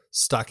of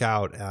stuck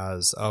out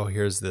as, oh,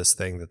 here's this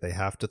thing that they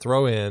have to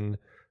throw in,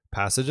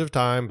 passage of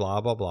time, blah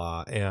blah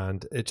blah,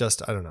 and it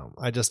just, I don't know.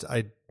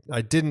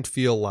 I didn't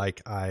feel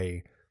like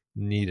I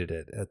needed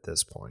it at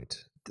this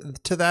point.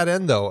 To that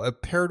end, though,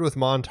 paired with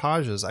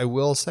montages, I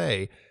will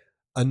say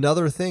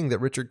another thing that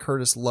Richard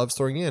Curtis loves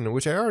throwing in,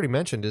 which I already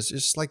mentioned, is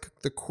just like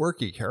the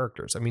quirky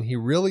characters. I mean, he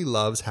really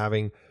loves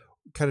having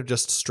kind of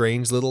just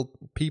strange little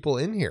people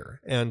in here.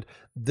 And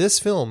this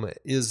film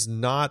is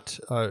not,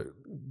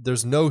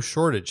 there's no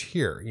shortage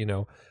here.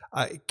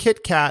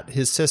 Kit Kat,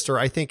 his sister,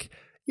 I think,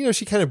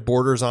 she kind of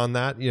borders on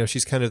that.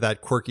 She's kind of that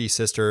quirky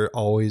sister,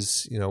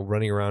 always,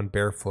 running around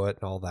barefoot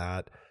and all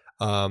that.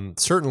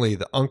 Certainly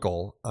the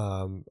uncle,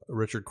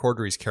 Richard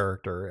Corddry's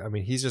character, I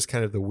mean, he's just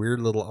kind of the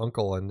weird little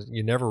uncle, and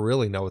you never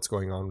really know what's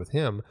going on with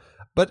him.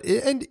 But,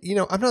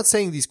 I'm not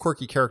saying these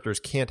quirky characters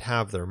can't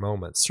have their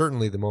moments.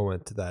 Certainly the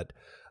moment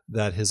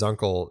that his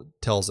uncle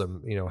tells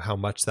him, how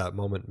much that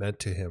moment meant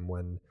to him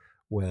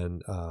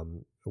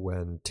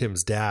when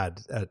Tim's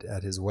dad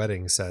at his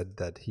wedding said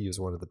that he was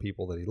one of the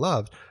people that he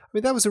loved. I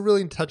mean, that was a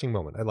really touching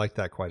moment. I liked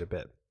that quite a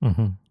bit.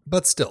 Mm-hmm.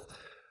 But still,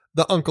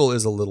 the uncle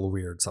is a little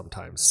weird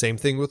sometimes. Same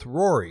thing with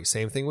Rory.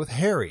 Same thing with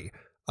Harry.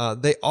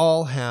 They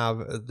all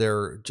have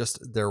their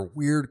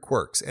weird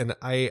quirks. And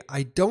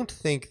I don't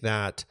think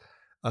that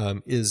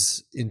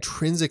is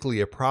intrinsically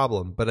a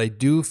problem, but I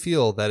do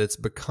feel that it's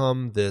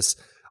become this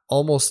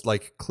almost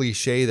like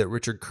cliche that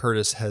Richard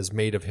Curtis has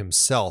made of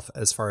himself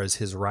as far as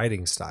his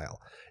writing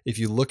style. If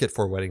you look at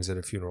 4 Weddings and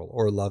a Funeral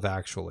or Love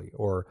Actually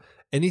or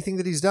anything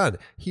that he's done,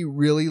 he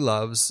really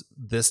loves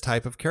this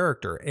type of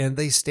character, and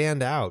they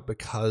stand out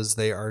because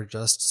they are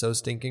just so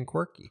stinking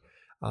quirky.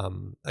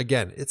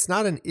 Again, it's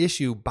not an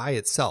issue by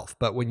itself,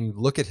 but when you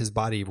look at his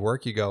body of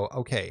work, you go,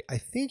 okay, I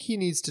think he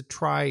needs to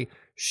try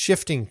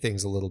shifting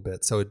things a little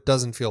bit so it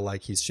doesn't feel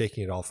like he's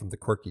shaking it all from the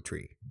quirky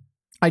tree.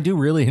 I do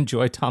really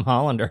enjoy Tom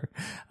Hollander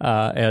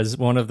as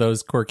one of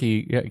those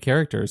quirky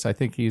characters. I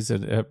think he's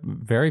a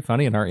very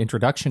funny, and our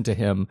introduction to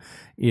him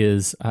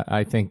is,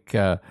 I think,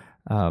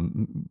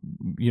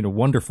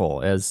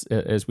 wonderful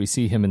as we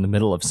see him in the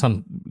middle of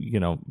some,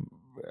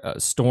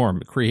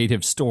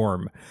 creative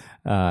storm,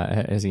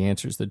 as he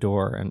answers the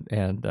door,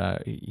 and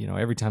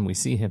every time we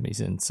see him, he's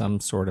in some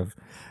sort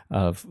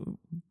of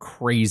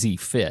crazy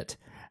fit.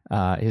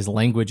 His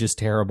language is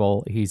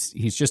terrible.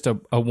 He's just a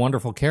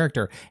wonderful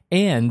character,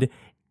 and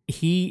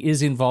he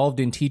is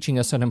involved in teaching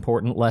us an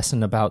important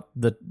lesson about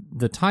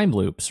the time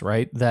loops,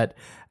 right? That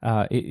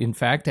in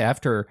fact,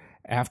 after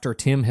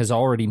Tim has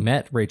already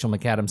met Rachel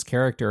McAdams'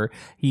 character,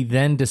 he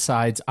then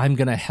decides, I'm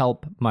going to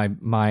help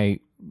my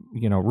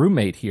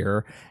roommate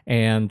here,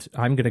 and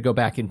I'm going to go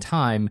back in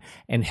time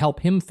and help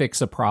him fix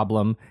a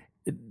problem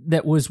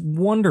that was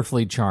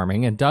wonderfully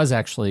charming and does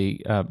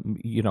actually,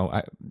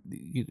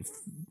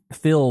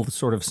 fill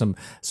sort of some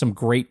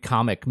great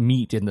comic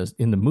meat in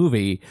the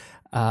movie.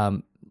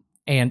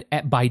 And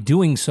by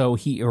doing so,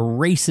 he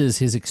erases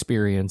his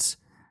experience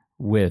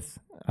with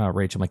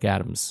Rachel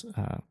McAdams'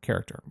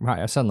 character.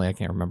 Suddenly, I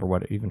can't remember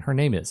what even her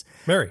name is.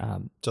 Mary,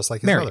 just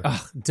like his Mary. mother.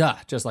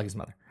 Just like his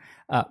mother.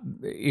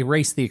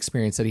 Erase the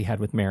experience that he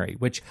had with Mary,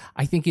 which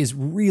I think is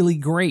really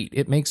great.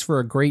 It makes for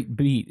a great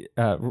beat,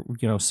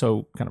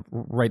 so kind of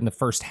right in the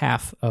first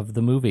half of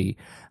the movie,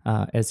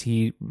 as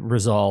he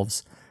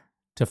resolves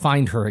to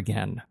find her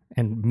again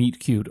and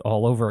meet cute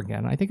all over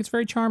again. I think it's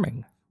very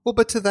charming. Well,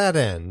 but to that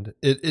end,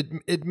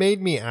 it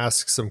made me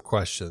ask some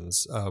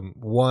questions.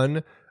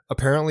 One,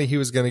 apparently he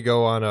was going to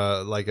go on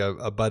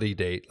a buddy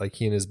date, like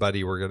he and his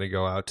buddy were going to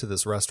go out to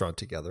this restaurant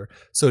together.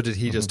 So did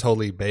he just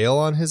totally bail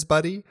on his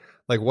buddy?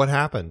 Like, what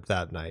happened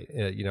that night?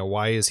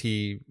 Why is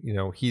he,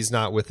 he's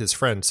not with his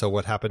friend. So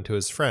what happened to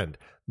his friend?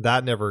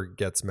 That never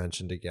gets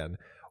mentioned again.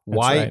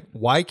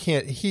 Why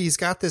can't he's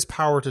got this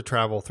power to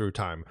travel through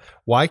time?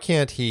 Why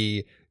can't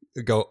he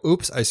go,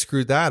 oops, I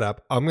screwed that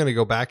up. I'm going to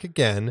go back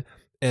again.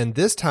 And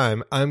this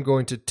time I'm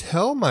going to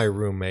tell my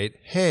roommate,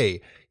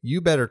 hey,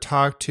 you better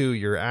talk to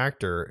your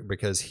actor,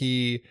 because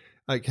he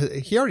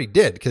already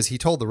did, because he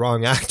told the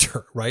wrong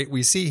actor, right?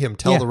 We see him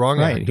tell the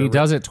wrong actor. He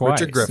does it twice.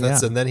 Richard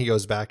Griffiths, and then he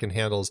goes back and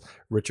handles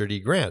Richard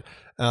E. Grant.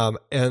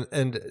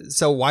 And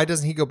so why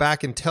doesn't he go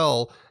back and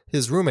tell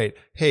his roommate,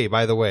 hey,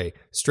 by the way,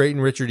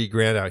 straighten Richard E.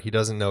 Grant out. He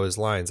doesn't know his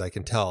lines. I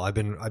can tell. I've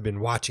been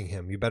watching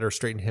him. You better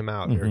straighten him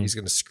out, or he's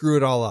going to screw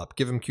it all up.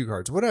 Give him cue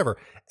cards, whatever,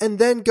 and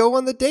then go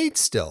on the date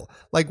still.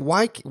 Like,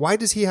 why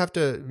does he have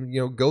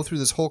to, go through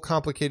this whole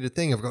complicated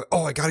thing of going,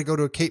 oh, I got to go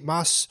to a Kate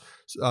Moss,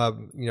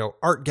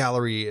 art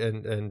gallery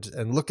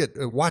and look at,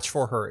 watch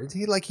for her.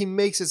 He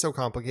makes it so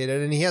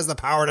complicated, and he has the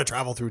power to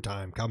travel through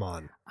time. Come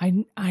on.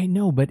 I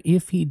know, but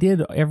if he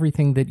did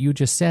everything that you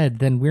just said,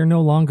 then we're no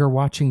longer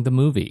watching the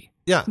movie.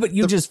 Yeah, but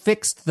you just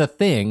fixed the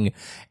thing,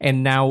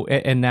 and now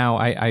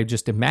I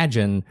just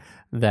imagine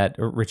that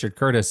Richard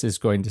Curtis is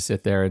going to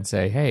sit there and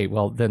say, "Hey,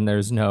 well, then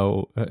there's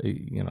no,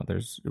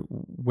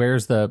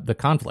 where's the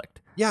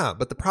conflict?" Yeah,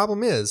 but the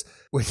problem is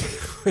when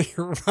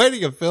you're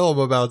writing a film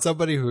about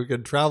somebody who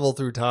can travel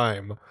through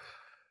time,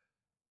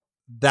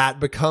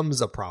 that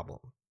becomes a problem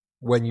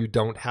when you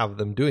don't have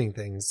them doing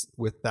things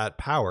with that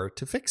power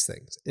to fix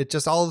things. It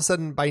just all of a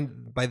sudden, by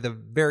the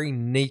very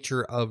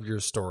nature of your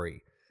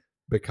story,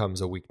 becomes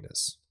a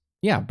weakness.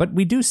 Yeah, but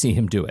we do see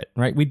him do it,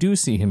 right? We do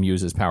see him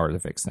use his power to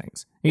fix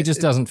things. He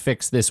just doesn't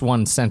fix this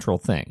one central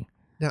thing.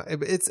 No,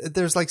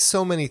 there's like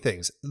so many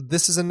things.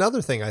 This is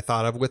another thing I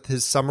thought of with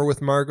his summer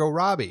with Margot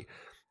Robbie.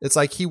 It's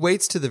like he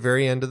waits to the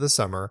very end of the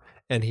summer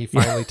and he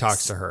finally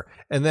talks to her.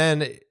 And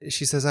then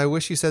she says, I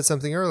wish you said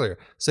something earlier.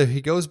 So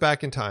he goes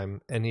back in time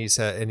and he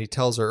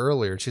tells her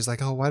earlier. And she's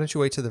like, oh, why don't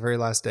you wait to the very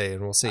last day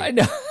and we'll see. I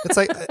know. It's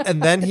like,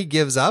 and then he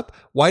gives up.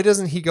 Why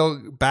doesn't he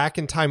go back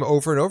in time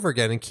over and over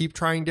again and keep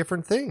trying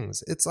different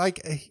things? It's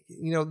like,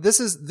 this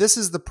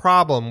is the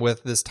problem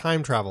with this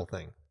time travel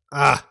thing.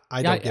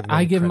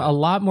 I give him a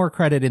lot more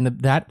credit in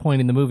that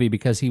point in the movie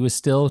because he was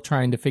still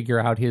trying to figure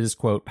out his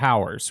quote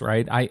powers,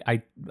 right?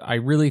 I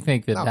really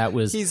think that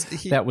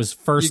was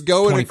first you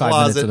go 25 in a closet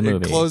minutes of the movie.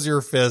 And close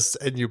your fists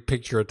and you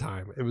picture a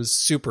time. It was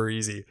super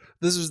easy.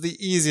 This was the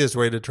easiest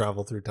way to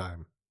travel through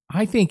time.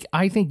 I think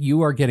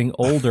you are getting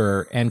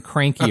older and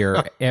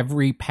crankier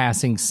every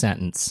passing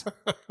sentence.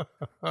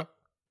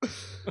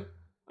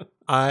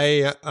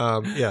 It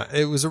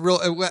was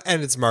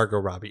and it's Margot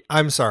Robbie.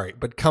 I'm sorry,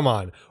 but come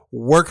on,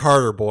 work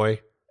harder,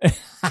 boy.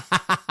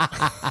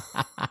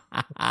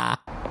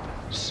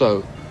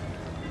 So,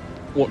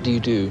 what do you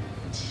do?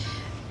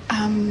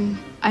 I'm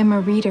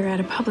a reader at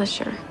a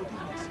publisher.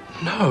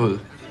 No,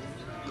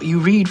 you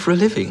read for a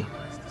living.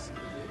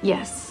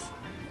 Yes,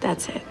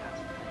 that's it.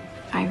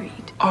 I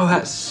read. Oh,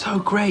 that's so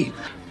great.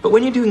 But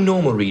when you're doing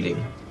normal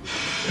reading,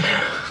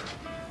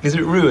 is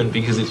it ruined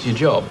because it's your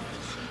job?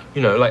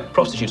 Like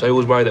prostitutes, I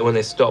always worry that when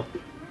they stop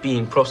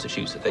being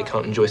prostitutes that they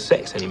can't enjoy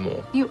sex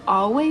anymore. You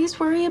always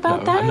worry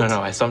about that? No,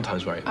 I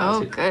sometimes worry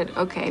about it. Oh, good.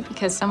 Okay,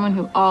 because someone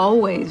who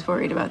always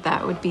worried about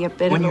that would be a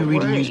bit of a worry. When you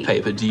read a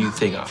newspaper, do you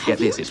think, oh, forget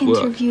this, it's work? Have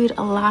you interviewed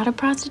a lot of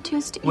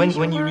prostitutes to When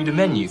you read a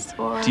menu,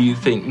 do you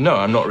think, no,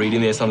 I'm not reading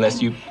this unless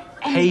you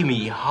pay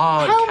me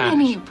hard cash? How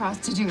many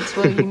prostitutes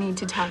will you need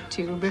to talk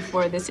to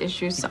before this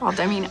issue's solved?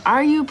 I mean,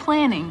 are you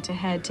planning to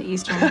head to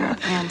Eastern Europe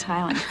and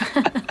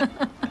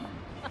Thailand?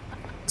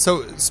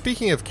 So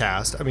speaking of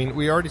cast, I mean,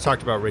 we already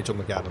talked about Rachel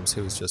McAdams,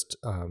 who is just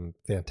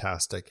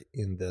fantastic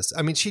in this.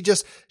 I mean, she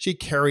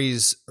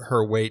carries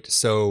her weight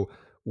so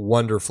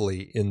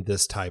wonderfully in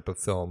this type of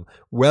film,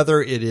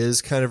 whether it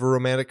is kind of a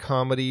romantic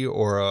comedy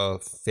or a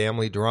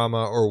family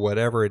drama or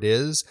whatever it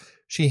is.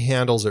 She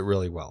handles it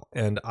really well.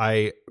 And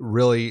I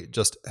really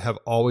just have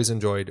always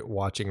enjoyed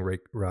watching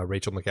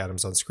Rachel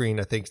McAdams on screen.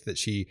 I think that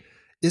she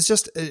is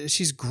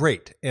she's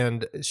great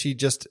and she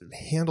just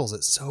handles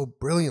it so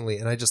brilliantly.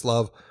 And I just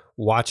love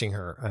watching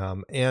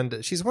her.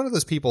 And she's one of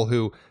those people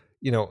who,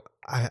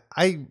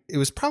 it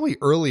was probably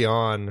early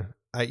on,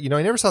 I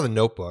never saw The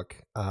Notebook,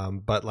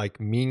 but like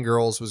Mean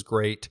Girls was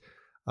great.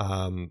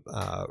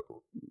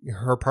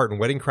 Her part in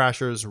Wedding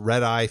Crashers,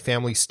 Red Eye,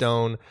 Family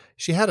Stone.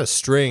 She had a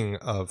string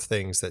of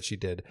things that she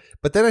did.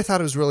 But then I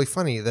thought it was really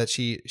funny that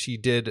she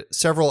did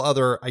several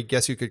other, I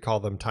guess you could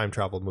call them time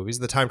travel movies.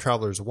 The Time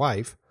Traveler's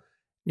Wife.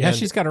 Yeah,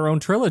 she's got her own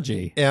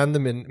trilogy. And the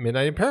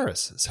Midnight in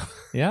Paris. So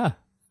yeah.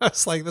 I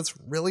was like, that's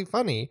really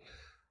funny.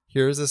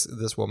 Here's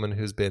this woman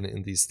who's been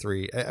in these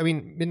three. I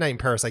mean, Midnight in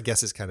Paris, I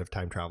guess, is kind of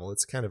time travel.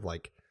 It's kind of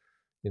like,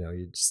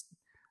 you just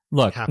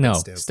look. No,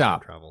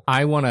 stop.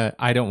 I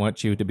don't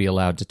want you to be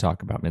allowed to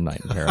talk about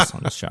Midnight in Paris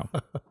on the show.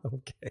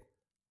 Okay.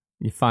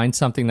 You find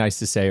something nice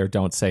to say, or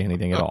don't say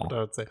anything at all.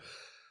 Don't say.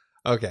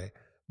 Okay,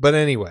 but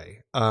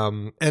anyway,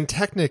 and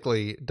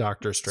technically,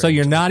 Doctor Strange. So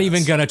you're not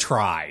even gonna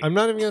try. I'm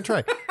not even gonna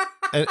try.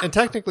 And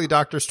technically,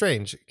 Doctor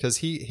Strange, because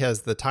he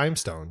has the time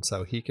stone,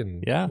 so he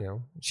can. Yeah.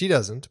 She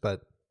doesn't,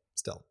 but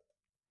still.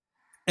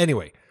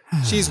 Anyway,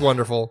 she's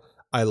wonderful.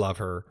 I love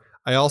her.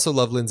 I also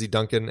love Lindsay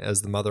Duncan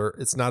as the mother.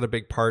 It's not a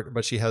big part,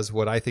 but she has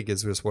what I think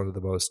is just one of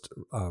the most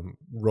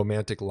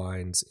romantic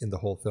lines in the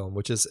whole film,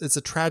 which is, it's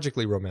a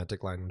tragically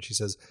romantic line when she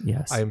says,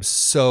 yes, I am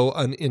so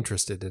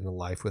uninterested in a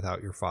life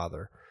without your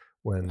father,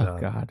 when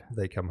God.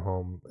 They come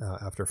home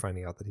after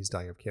finding out that he's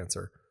dying of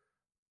cancer.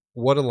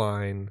 What a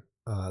line.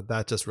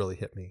 That just really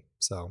hit me.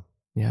 So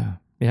yeah,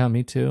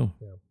 me too.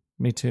 Yeah.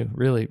 Me too.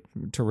 Really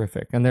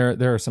terrific. And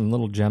there are some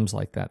little gems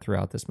like that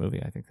throughout this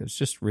movie. I think that's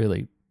just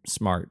really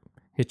smart.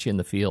 hit you in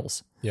the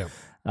feels. Yeah.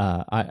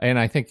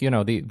 I think,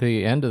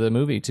 the end of the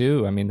movie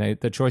too. I mean,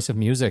 the choice of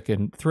music,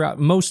 and throughout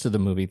most of the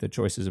movie, the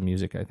choices of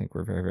music I think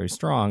were very, very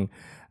strong.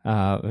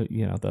 Ben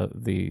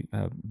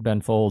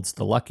Folds,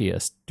 The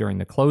Luckiest, during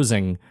the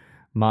closing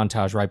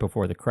montage right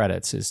before the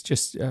credits is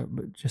just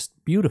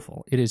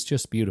beautiful. It is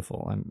just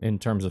beautiful in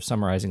terms of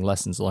summarizing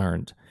lessons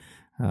learned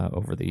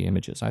over the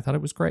images. I thought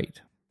it was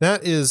great.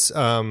 That is,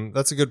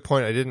 that's a good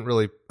point. I didn't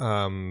really,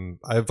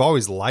 I've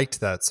always liked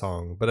that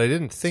song, but I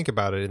didn't think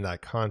about it in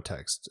that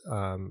context.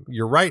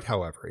 You're right,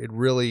 however, it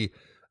really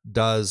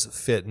does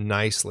fit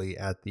nicely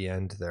at the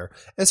end there,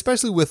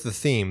 especially with the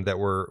theme that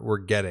we're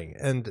getting.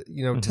 And,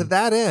 to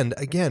that end,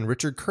 again,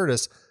 Richard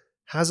Curtis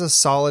has a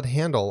solid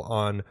handle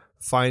on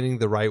finding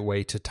the right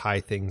way to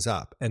tie things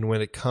up. And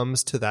when it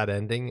comes to that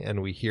ending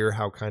and we hear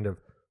how kind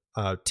of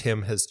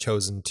Tim has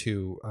chosen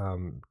to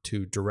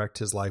direct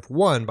his life,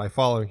 one, by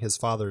following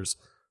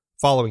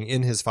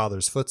in his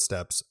father's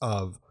footsteps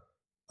of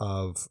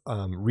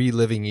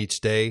reliving each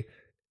day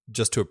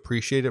just to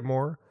appreciate it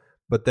more,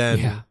 but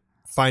then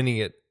finding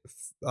it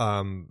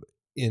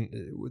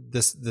in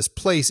this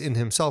place in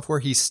himself where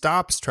he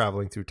stops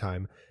traveling through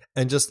time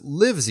and just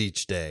lives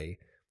each day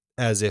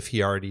as if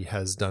he already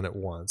has done it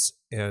once,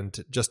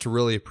 and just to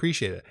really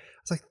appreciate it.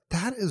 It's like,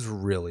 that is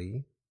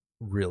really,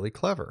 really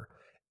clever.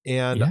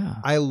 And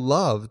I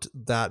loved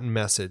that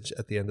message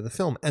at the end of the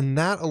film. And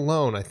that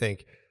alone, I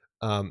think,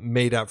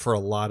 made up for a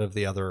lot of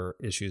the other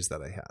issues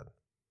that I had.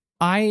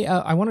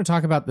 I want to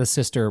talk about the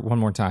sister one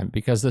more time,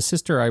 because the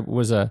sister it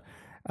was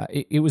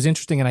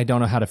interesting, and I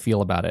don't know how to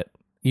feel about it,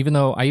 even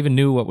though I even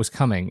knew what was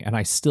coming, and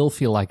I still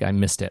feel like I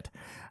missed it.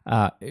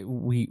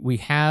 We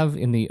have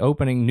in the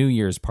opening New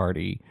Year's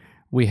party,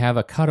 we have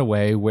a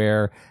cutaway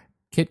where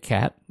Kit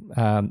Kat,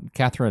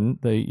 Catherine,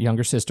 the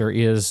younger sister,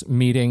 is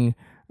meeting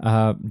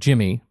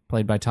Jimmy,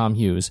 played by Tom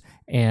Hughes,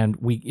 and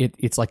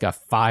it's like a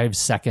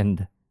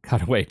 5-second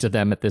cutaway to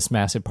them at this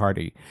massive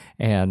party,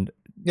 and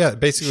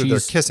basically they're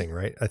kissing,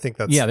 right? I think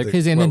that's they're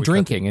kissing and then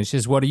drinking, and she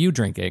says, "What are you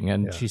drinking?"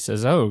 And she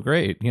says, "Oh,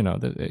 great,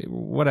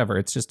 whatever."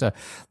 It's just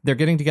they're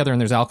getting together,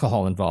 and there's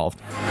alcohol involved.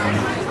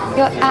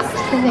 You're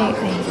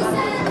absolutely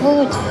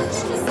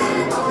gorgeous.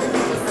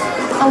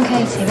 I'm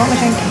Katie. What am I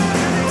drinking?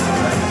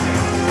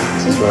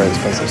 This is very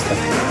expensive stuff.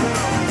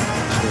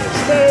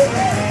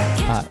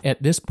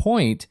 At this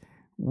point,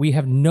 we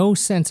have no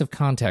sense of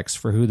context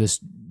for who this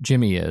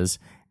Jimmy is,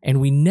 and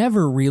we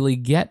never really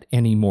get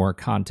any more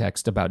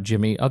context about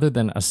Jimmy other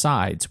than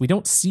asides. We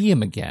don't see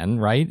him again,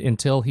 right,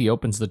 until he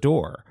opens the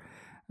door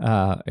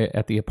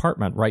at the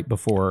apartment right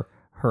before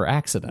her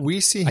accident. We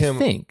see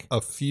him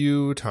a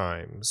few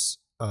times.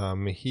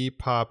 He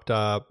popped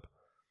up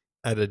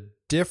at a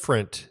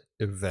different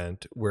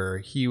event where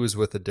he was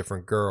with a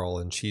different girl,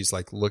 and she's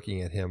like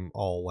looking at him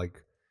all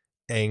like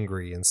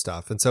angry and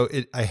stuff. And so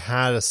I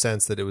had a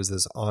sense that it was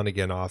this on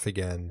again, off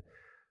again,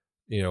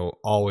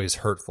 always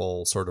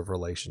hurtful sort of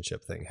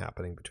relationship thing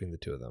happening between the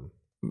two of them.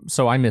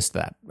 So I missed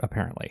that,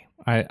 apparently.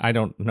 I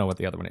don't know what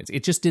the other one is.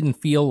 It just didn't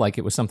feel like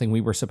it was something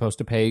we were supposed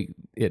to pay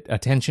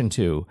attention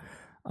to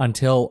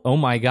until, oh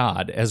my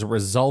God, as a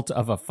result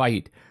of a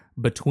fight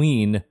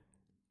between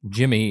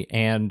Jimmy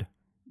and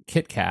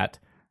Kit Kat,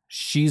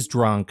 she's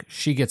drunk,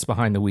 she gets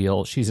behind the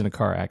wheel, she's in a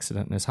car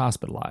accident and is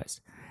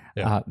hospitalized.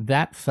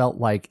 That felt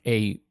like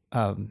that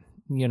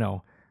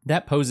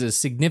poses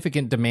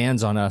significant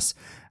demands on us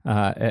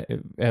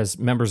as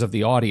members of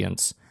the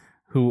audience,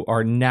 who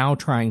are now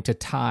trying to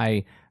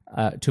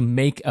to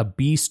make a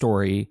B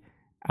story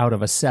out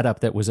of a setup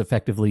that was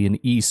effectively an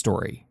E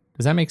story.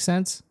 Does that make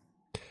sense?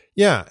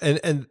 Yeah,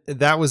 and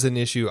that was an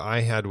issue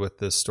I had with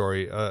this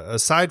story,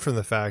 aside from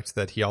the fact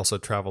that he also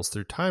travels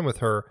through time with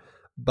her.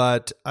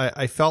 But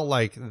I felt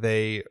like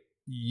they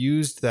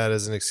used that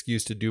as an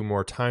excuse to do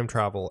more time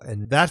travel,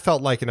 and that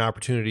felt like an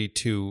opportunity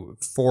to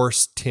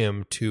force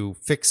Tim to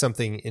fix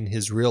something in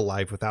his real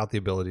life without the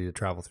ability to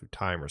travel through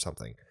time or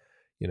something.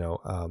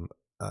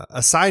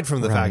 Aside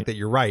from the fact that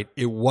you're right,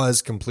 it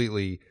was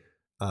completely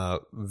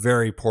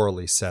very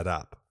poorly set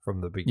up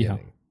from the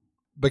beginning,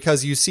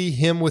 because you see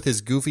him with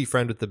his goofy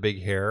friend with the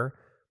big hair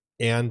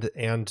and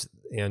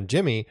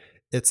Jimmy.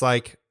 It's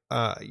like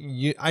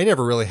I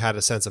never really had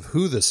a sense of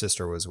who the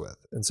sister was with.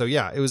 And so,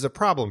 it was a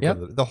problem.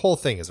 The whole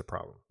thing is a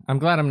problem. I'm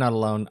glad I'm not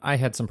alone. I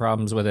had some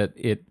problems with it.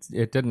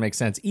 It didn't make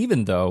sense,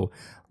 even though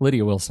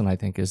Lydia Wilson, I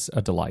think, is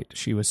a delight.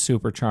 She was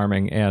super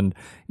charming. And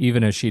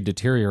even as she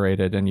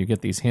deteriorated and you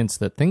get these hints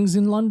that things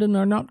in London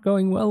are not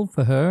going well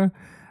for her,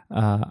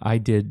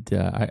 I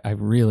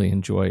really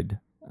enjoyed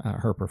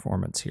her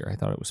performance here. I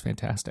thought it was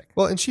fantastic.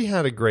 Well, and she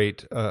had a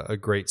great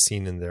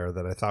scene in there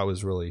that I thought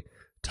was really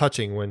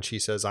touching when she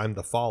says, "I'm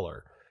the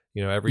faller."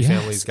 Every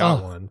family's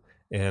got one,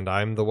 and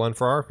I'm the one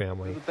for our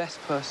family. You're the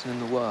best person in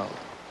the world.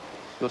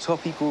 You're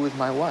top equal with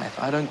my wife.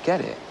 I don't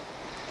get it.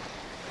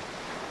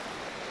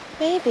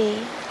 Maybe,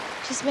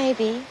 just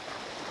maybe,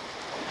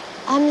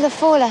 I'm the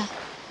faller.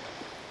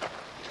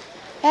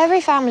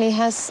 Every family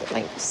has,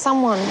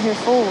 someone who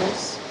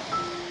falls,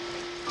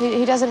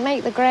 who doesn't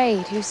make the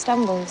grade, who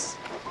stumbles,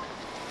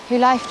 who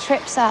life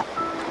trips up.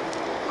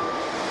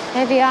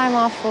 Maybe I'm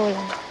our fallen.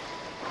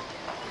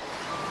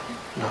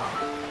 No.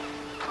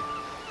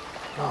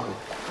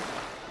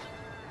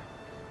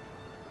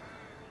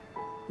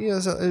 Yeah,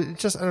 so it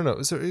just, I don't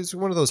know. So it's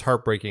one of those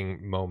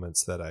heartbreaking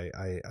moments that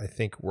I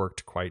think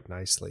worked quite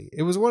nicely.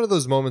 It was one of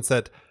those moments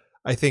that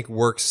I think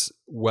works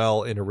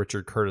well in a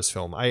Richard Curtis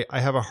film. I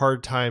have a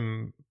hard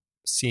time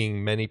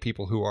seeing many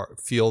people who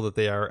feel that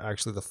they are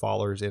actually the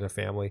fallers in a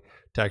family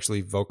to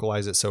actually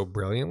vocalize it so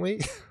brilliantly.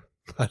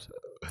 But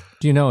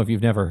do you know, if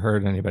you've never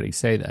heard anybody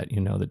say that,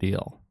 you know the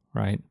deal,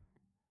 right?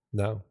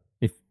 No.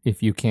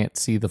 If you can't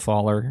see the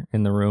faller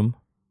in the room,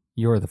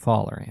 you're the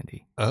faller,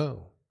 Andy.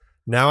 Oh.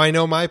 Now I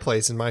know my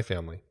place in my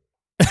family.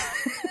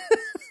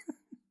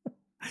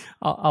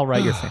 I'll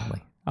write your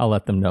family. I'll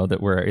let them know that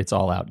it's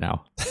all out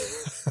now.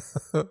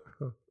 Oh,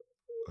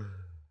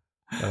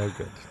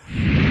 good.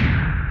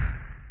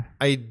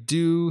 I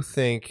do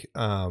think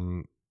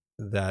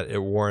that it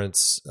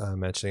warrants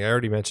mentioning. I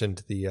already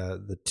mentioned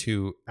the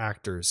two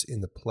actors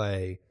in the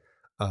play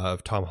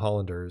of Tom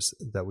Hollander's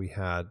that we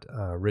had,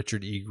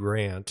 Richard E.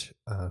 Grant,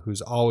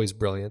 who's always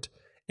brilliant,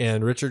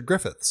 and Richard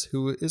Griffiths,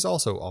 who is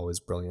also always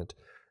brilliant.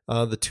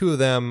 The two of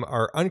them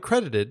are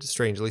uncredited,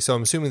 strangely, so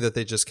I'm assuming that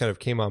they just kind of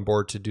came on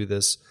board to do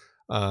this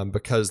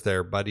because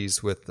they're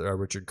buddies with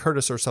Richard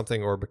Curtis or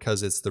something, or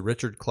because it's the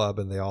Richard Club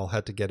and they all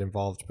had to get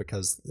involved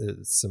because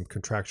it's some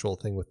contractual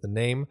thing with the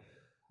name.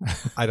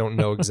 I don't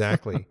know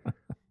exactly.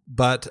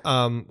 But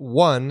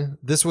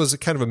this was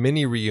kind of a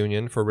mini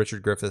reunion for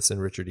Richard Griffiths and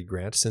Richard E.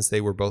 Grant, since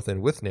they were both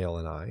in Withnail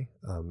and I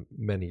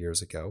many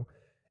years ago.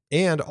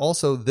 And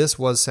also, this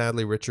was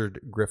sadly Richard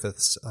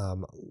Griffiths'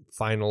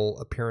 final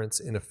appearance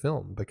in a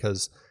film,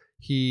 because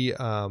he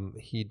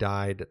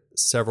died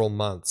several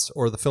months,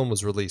 or the film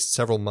was released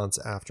several months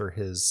after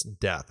his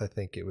death. I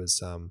think it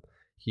was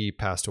he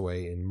passed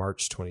away in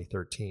March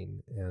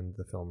 2013, and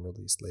the film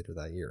released later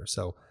that year.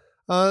 So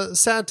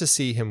sad to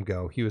see him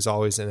go. He was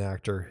always an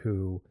actor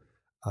who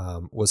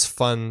was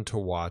fun to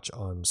watch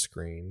on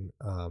screen,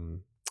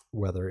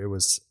 whether it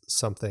was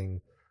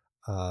something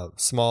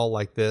small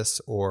like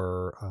this,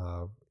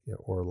 or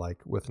like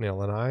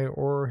Withnail and I,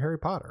 or Harry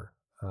Potter,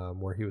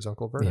 where he was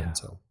Uncle Vernon. Yeah.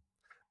 So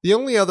the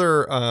only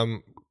other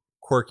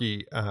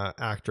quirky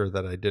actor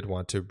that I did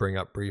want to bring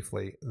up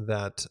briefly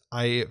that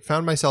I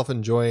found myself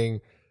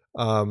enjoying,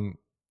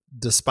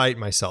 despite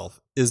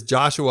myself, is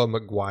Joshua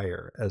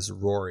Maguire as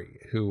Rory,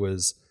 who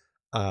was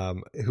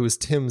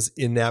Tim's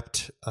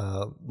inept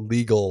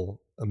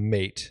legal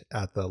mate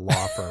at the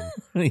law firm.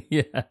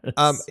 Yes.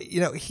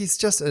 He's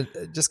just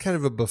kind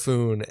of a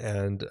buffoon,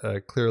 and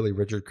clearly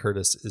Richard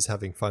Curtis is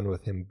having fun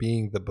with him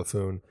being the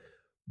buffoon.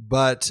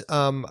 But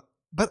I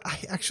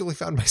actually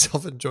found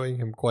myself enjoying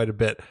him quite a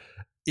bit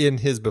in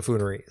his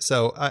buffoonery.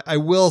 So I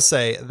will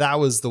say that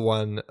was the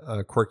one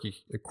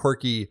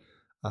quirky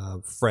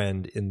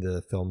friend in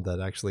the film that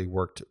actually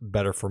worked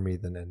better for me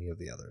than any of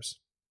the others.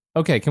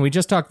 Okay, can we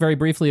just talk very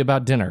briefly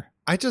about dinner?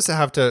 I just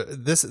have to,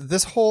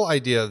 this whole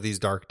idea of these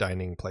dark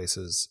dining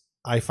places,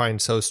 I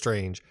find so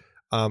strange.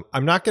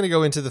 I'm not going to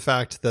go into the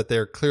fact that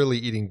they're clearly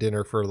eating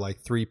dinner for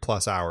like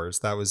 3+ hours.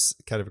 That was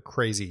kind of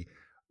crazy.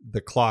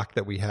 The clock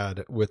that we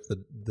had with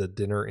the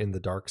dinner in the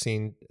dark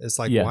scene, it's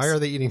like, yes. Why are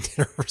they eating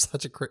dinner for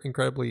such an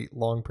incredibly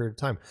long period of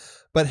time?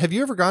 But have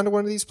you ever gone to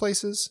one of these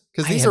places?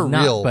 Because these are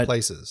real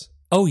places.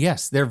 Oh,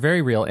 yes, they're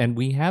very real. And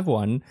we have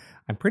one.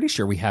 I'm pretty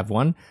sure we have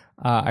one.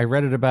 I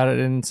read about it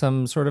in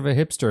some sort of a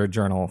hipster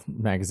journal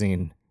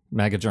magazine,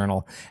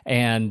 Magajournal,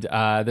 and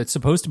that's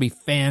supposed to be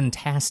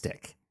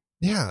fantastic.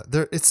 Yeah,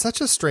 it's such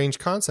a strange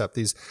concept.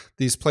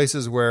 These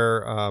places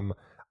where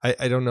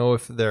I don't know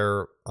if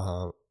they're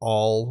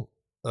all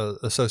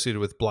associated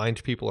with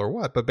blind people or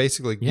what, but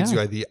basically gives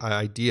you the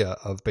idea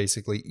of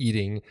basically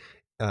eating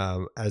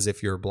as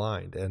if you're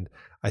blind. And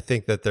I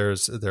think that there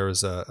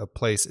was a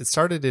place. It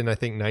started in, I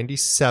think,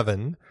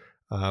 1997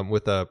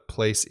 with a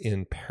place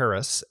in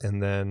Paris,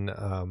 and then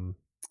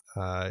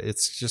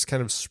it's just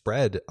kind of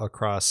spread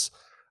across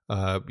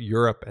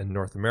Europe and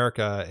North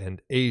America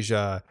and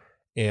Asia.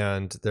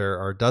 And there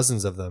are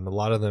dozens of them. A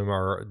lot of them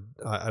are,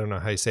 I don't know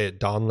how you say it,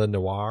 dans le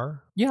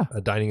noir. Yeah.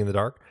 Dining in the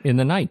dark. In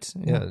the night.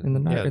 Yeah. In the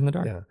night, in the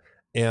dark. Yeah.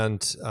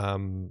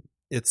 And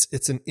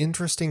it's an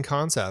interesting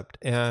concept.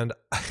 And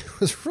it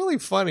was really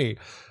funny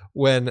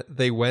when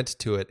they went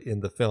to it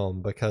in the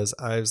film, because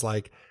I was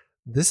like,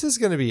 this is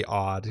going to be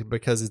odd,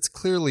 because it's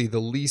clearly the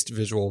least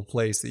visual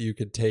place that you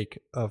could take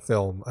a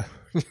film.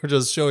 You're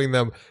just showing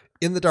them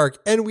in the dark.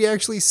 And we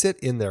actually sit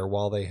in there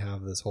while they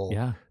have this whole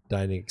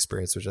dining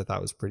experience, which I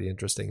thought was pretty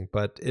interesting.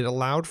 But it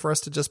allowed for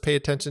us to just pay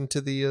attention to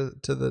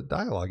the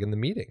dialogue in the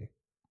meeting.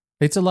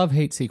 It's a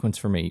love-hate sequence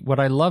for me. What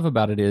I love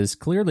about it is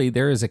clearly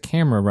there is a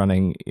camera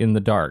running in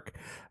the dark,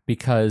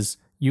 because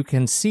you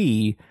can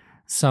see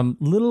some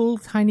little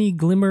tiny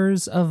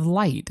glimmers of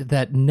light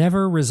that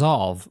never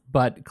resolve,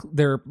 but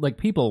they're like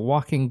people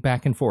walking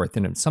back and forth,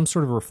 and some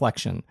sort of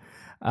reflection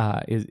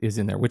is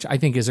in there, which I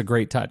think is a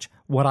great touch.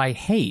 What I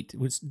hate,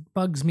 which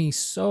bugs me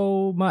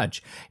so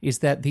much, is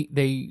that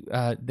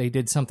they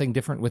did something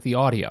different with the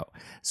audio.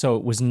 So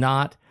it was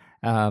not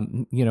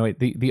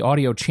The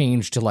audio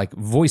changed to like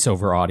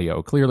voiceover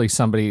audio. Clearly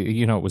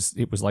somebody, it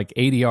was like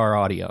ADR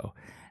audio.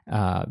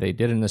 They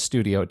did it in the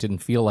studio. It didn't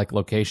feel like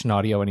location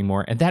audio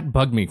anymore. And that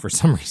bugged me for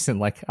some reason.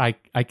 Like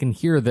I can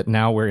hear that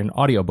now we're in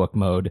audiobook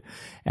mode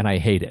and I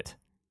hate it.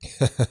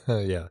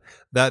 Yeah,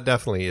 that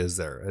definitely is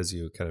there as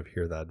you kind of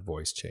hear that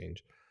voice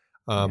change.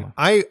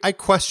 I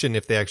question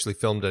if they actually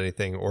filmed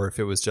anything or if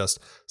it was just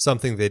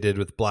something they did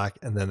with black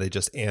and then they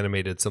just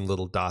animated some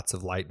little dots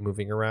of light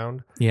moving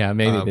around. Yeah,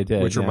 maybe they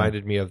did. Which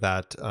reminded me of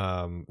that,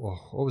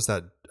 what was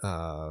that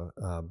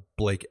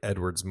Blake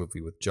Edwards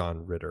movie with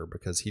John Ritter,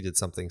 because he did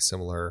something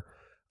similar,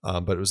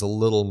 but it was a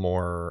little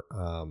more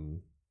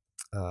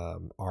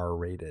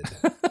R-rated.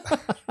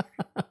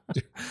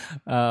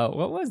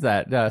 What was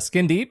that?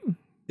 Skin Deep?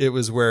 It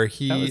was where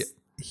he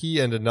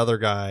and another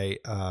guy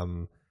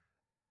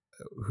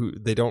who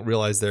they don't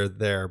realize they're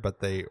there, but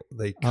they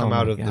come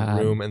out of the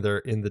room and they're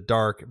in the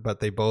dark, but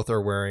they both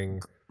are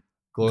wearing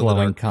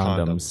glowing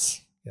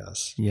condoms.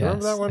 Yes.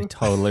 Remember that one? I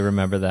totally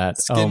remember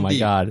that. Skin my Deep.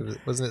 God.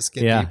 Wasn't it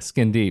Skin Deep? Yeah,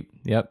 Skin Deep.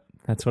 Yep.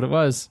 That's what it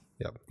was.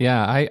 Yep.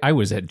 Yeah, I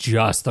was at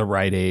just the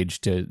right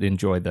age to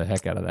enjoy the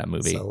heck out of that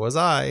movie. So was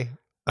I.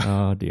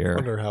 Oh, dear. I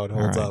wonder how it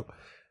holds up.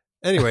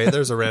 Anyway,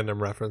 there's a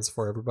random reference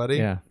for everybody.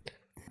 Yeah.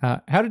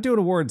 How to do an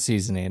award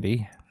season,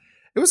 Andy?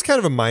 It was kind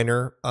of a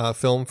minor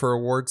film for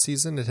award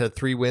season. It had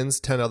 3 wins,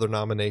 10 other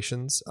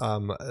nominations.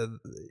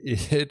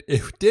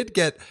 It did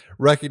get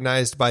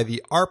recognized by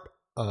the ARP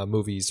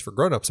Movies for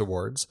Grown-Ups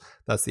Awards.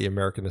 That's the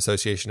American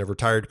Association of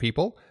Retired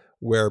People,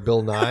 where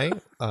Bill Nye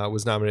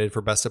was nominated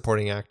for Best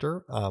Supporting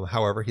Actor.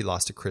 However, he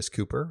lost to Chris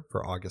Cooper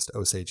for August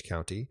Osage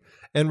County.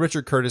 And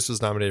Richard Curtis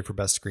was nominated for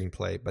Best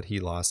Screenplay, but he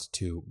lost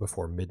to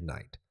Before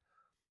Midnight.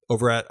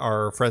 Over at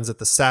our friends at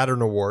the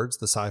Saturn Awards,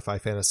 the Sci-Fi,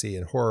 Fantasy,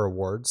 and Horror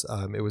Awards,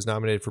 it was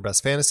nominated for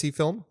Best Fantasy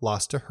Film,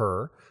 lost to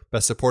Her.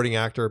 Best Supporting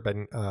Actor,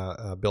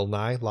 Bill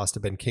Nye, lost to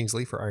Ben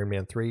Kingsley for Iron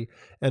Man 3.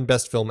 And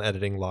Best Film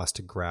Editing, lost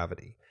to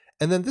Gravity.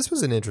 And then this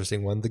was an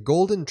interesting one, the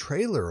Golden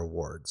Trailer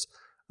Awards.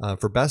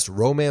 For Best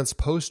Romance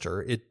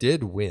Poster, it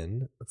did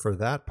win for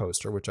that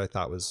poster, which I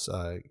thought was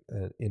an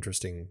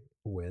interesting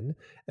win.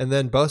 And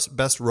then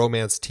Best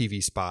Romance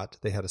TV Spot,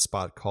 they had a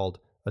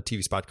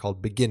TV spot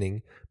called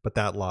Beginning, but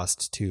that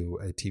lost to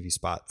a TV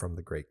spot from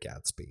The Great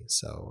Gatsby.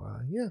 So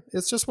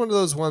it's just one of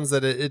those ones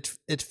that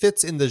it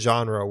fits in the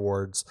genre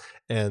awards,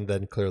 and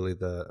then clearly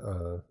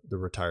the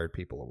Retired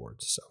People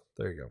Awards. So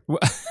there you go.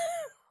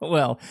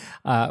 Well,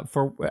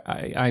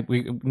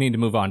 we need to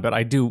move on, but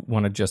I do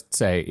want to just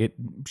say it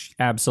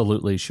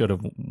absolutely should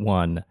have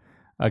won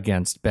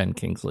against Ben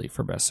Kingsley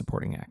for Best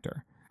Supporting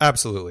Actor.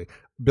 Absolutely.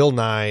 Bill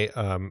Nye,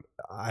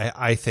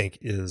 I think,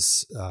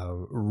 is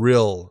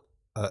real.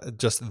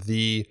 Just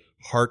the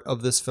heart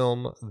of this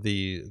film.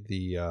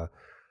 He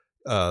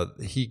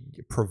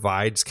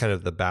provides kind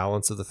of the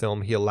balance of the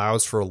film. He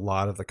allows for a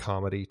lot of the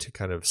comedy to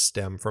kind of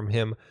stem from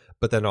him,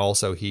 but then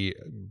also he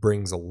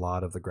brings a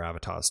lot of the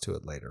gravitas to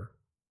it later.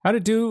 How to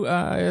do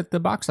at the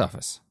box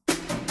office?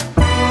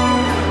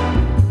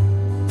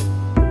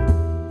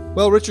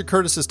 Well, Richard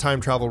Curtis's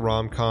time travel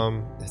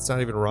rom-com, it's not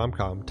even a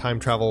rom-com, time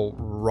travel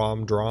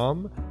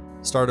rom-dram,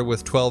 started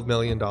with $12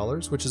 million,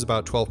 which is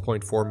about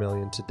 $12.4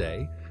 million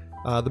today.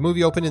 The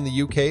movie opened in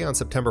the UK on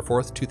September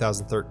 4th,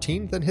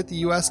 2013, then hit the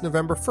US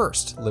November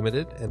 1st,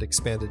 limited and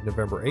expanded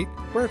November 8th,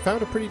 where it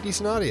found a pretty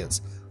decent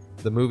audience.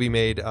 The movie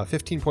made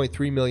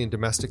 $15.3 million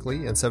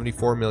domestically and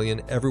 $74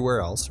 million everywhere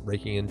else,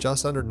 raking in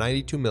just under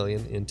 $92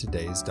 million in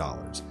today's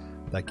dollars.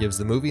 That gives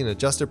the movie an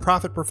adjusted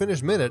profit per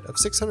finished minute of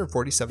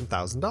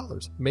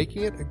 $647,000,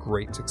 making it a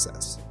great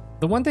success.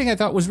 The one thing I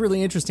thought was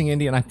really interesting,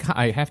 Andy, and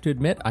I have to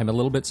admit, I'm a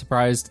little bit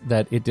surprised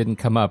that it didn't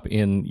come up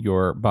in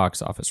your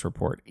box office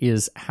report,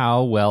 is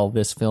how well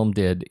this film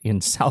did in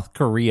South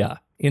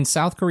Korea. In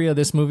South Korea,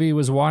 this movie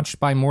was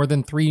watched by more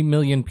than 3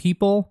 million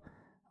people,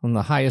 one of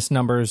the highest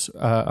numbers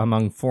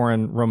among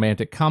foreign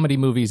romantic comedy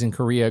movies in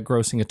Korea,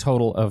 grossing a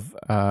total of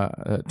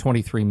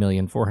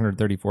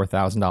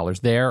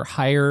 $23,434,000 there,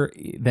 higher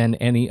than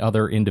any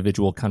other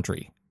individual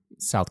country,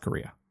 South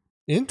Korea.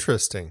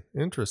 Interesting.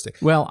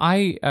 Well,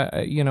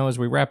 as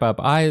we wrap up,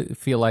 I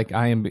feel like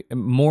I am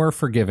more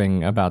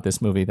forgiving about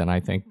this movie than I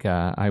think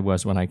I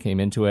was when I came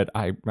into it.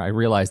 I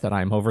realize that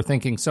I'm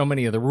overthinking so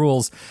many of the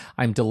rules.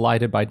 I'm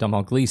delighted by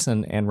Domhnall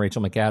Gleeson and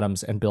Rachel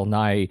McAdams and Bill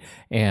Nye,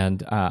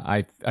 and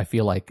I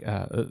feel like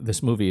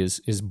this movie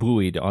is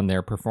buoyed on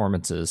their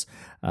performances,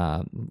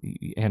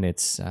 and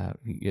it's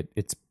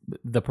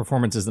the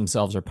performances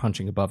themselves are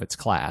punching above its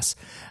class,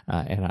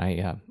 and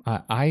I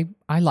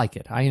like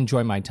it. I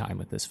enjoy my time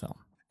with this film.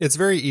 It's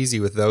very easy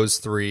with those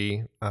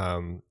 3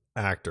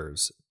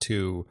 actors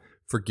to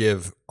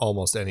forgive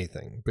almost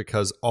anything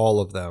because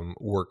all of them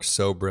work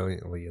so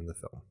brilliantly in the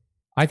film.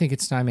 I think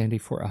it's time, Andy,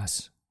 for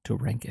us to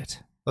rank it.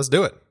 Let's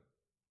do it.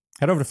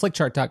 Head over to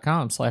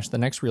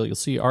flickchart.com/thenextreel. You'll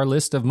see our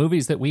list of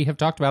movies that we have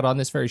talked about on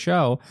this very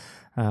show.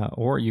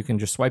 Or you can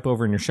just swipe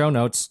over in your show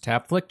notes,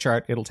 tap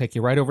Flickchart. It'll take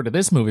you right over to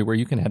this movie where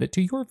you can add it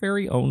to your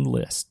very own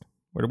list.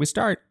 Where do we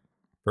start?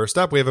 First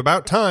up, we have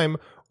About Time,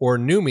 or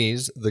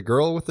Noomies, The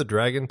Girl with the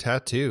Dragon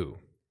Tattoo.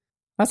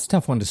 That's a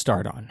tough one to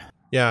start on.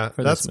 Yeah,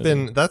 that's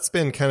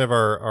been kind of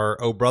our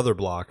oh brother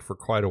block for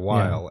quite a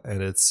while,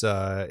 and it's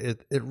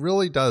it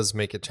really does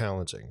make it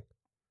challenging,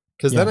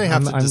 because then I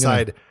have to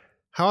decide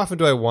how often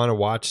do I want to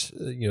watch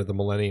the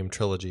Millennium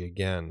Trilogy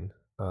again.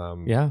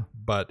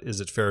 But is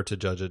it fair to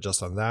judge it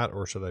just on that,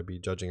 or should I be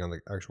judging on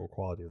the actual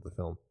quality of the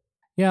film?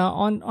 Yeah,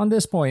 on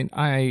this point,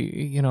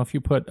 if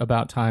you put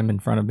About Time in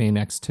front of me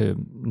next to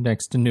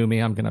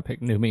Noomi, I'm going to pick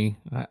Noomi.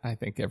 I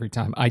think every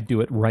time I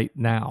do it right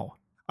now.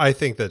 I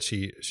think that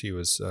she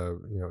was,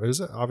 it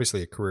was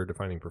obviously a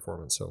career-defining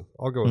performance, so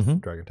I'll go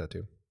with Dragon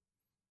Tattoo.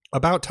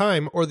 About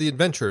Time or The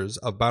Adventures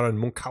of Baron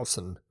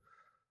Munchausen?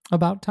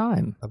 About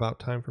Time. About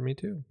Time for me,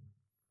 too.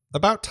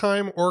 About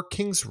Time or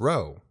King's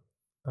Row?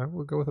 I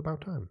will go with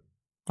About Time.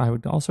 I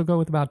would also go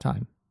with About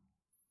Time.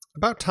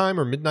 About Time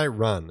or Midnight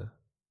Run?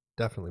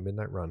 Definitely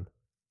Midnight Run.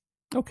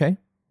 Okay.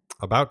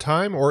 About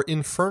Time or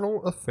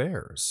Infernal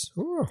Affairs?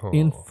 Ooh.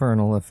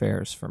 Infernal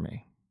Affairs for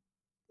me.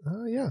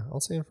 Yeah,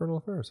 I'll say Infernal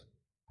Affairs.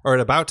 All right,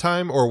 About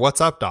Time or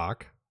What's Up,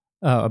 Doc?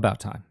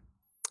 About Time.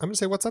 I'm going to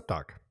say What's Up,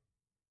 Doc.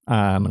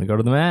 I'm going to go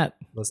to the mat.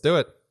 Let's do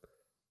it.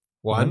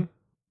 1,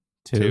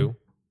 2,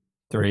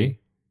 3.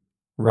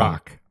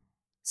 Rock.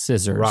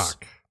 Scissors.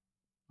 Rock.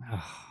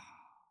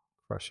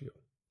 Crush you.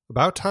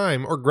 About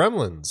Time or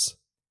Gremlins?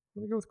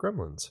 I'm going to go with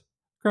Gremlins.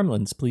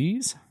 Gremlins,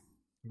 please.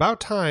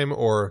 About Time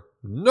or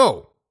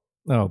No?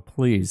 Oh,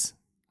 please.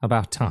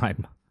 About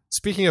Time.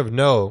 Speaking of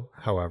no,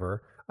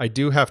 however, I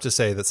do have to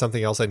say that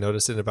something else I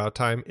noticed in About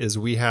Time is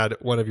we had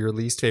one of your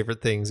least favorite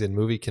things in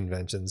movie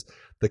conventions,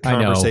 the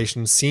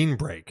conversation scene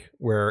break,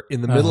 where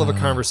in the middle of a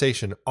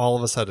conversation, all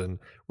of a sudden,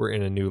 we're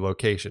in a new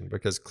location,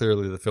 because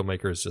clearly the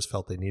filmmakers just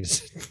felt they needed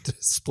to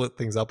split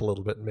things up a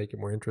little bit and make it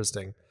more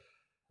interesting.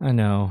 I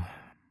know.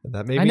 And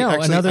that made me, I know.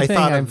 actually, Another thing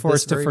I'm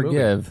forced to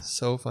forgive. Movie.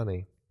 So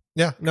funny.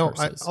 Yeah, no,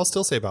 I'll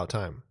still say About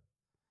Time.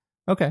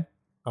 Okay.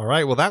 All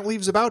right, well, that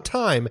leaves About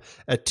Time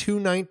at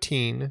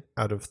 219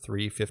 out of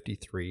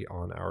 353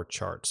 on our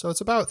chart. So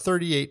it's about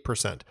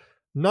 38%.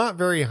 Not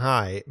very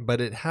high,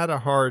 but it had a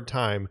hard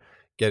time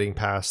getting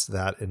past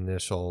that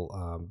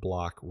initial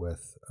block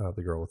with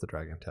The Girl with the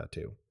Dragon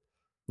Tattoo.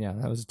 Yeah,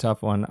 that was a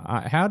tough one.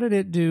 How did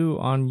it do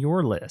on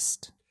your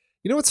list?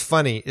 You know what's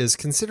funny is,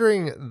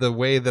 considering the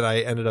way that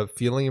I ended up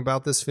feeling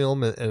about this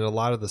film and a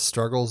lot of the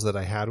struggles that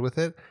I had with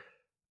it,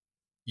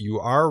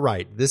 you are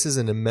right. This is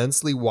an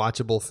immensely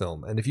watchable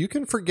film. And if you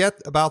can forget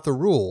about the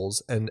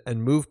rules and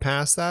move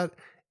past that,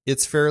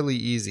 it's fairly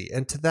easy.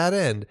 And to that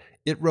end,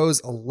 it rose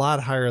a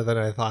lot higher than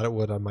I thought it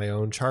would on my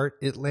own chart.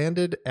 It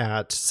landed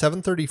at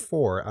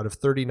 734 out of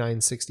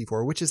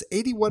 3964, which is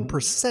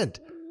 81%.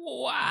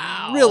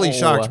 Wow. Really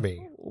shocked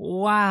me.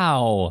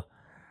 Wow.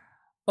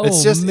 Oh,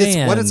 it's just, man. It's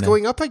what it's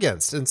going up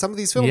against. And some of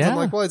these films, I'm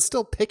like, well, I'd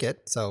still pick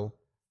it. So,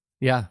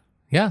 yeah.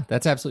 Yeah,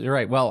 that's absolutely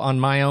right. Well, on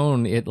my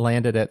own, it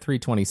landed at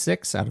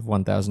 326 out of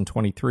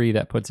 1,023.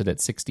 That puts it at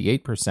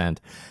 68%.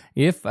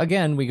 If,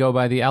 again, we go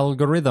by the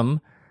algorithm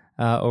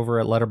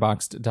over at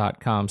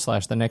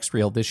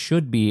letterboxd.com/thenextreel, this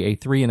should be a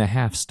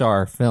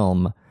 3.5-star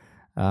film.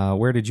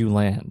 Where did you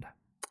land?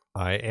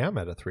 I am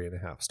at a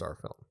 3.5-star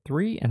film.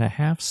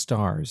 3.5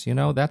 stars. You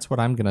know, that's what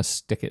I'm going to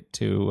stick it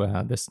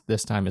to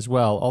this time as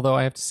well. Although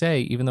I have to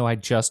say, even though I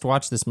just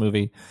watched this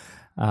movie,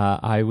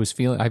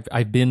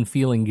 I've been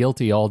feeling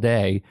guilty all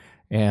day.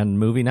 And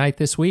movie night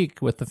this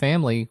week with the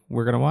family,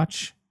 we're going to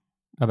watch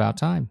About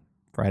Time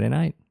Friday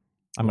night.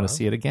 I'm going to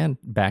see it again,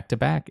 back to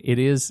back. It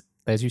is,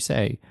 as you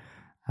say,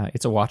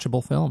 it's a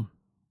watchable film.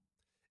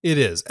 It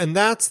is. And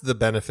that's the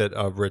benefit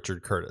of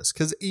Richard Curtis.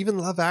 Because even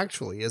Love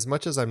Actually, as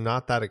much as I'm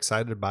not that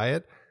excited by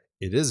it,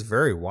 it is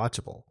very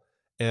watchable.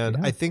 And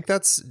I think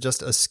that's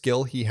just a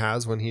skill he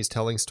has when he's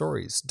telling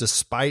stories,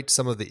 despite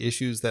some of the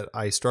issues that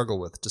I struggle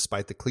with,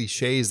 despite the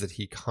cliches that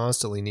he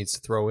constantly needs to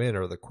throw in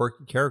or the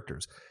quirky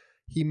characters.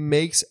 He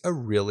makes a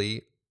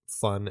really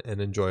fun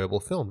and enjoyable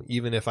film,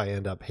 even if I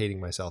end up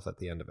hating myself at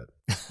the end of it.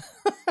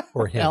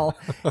 Or him. Well,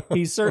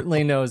 he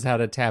certainly knows how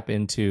to tap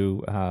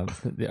into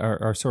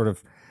our sort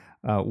of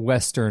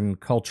Western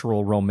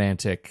cultural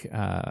romantic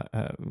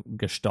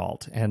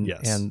gestalt. And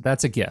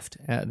that's a gift.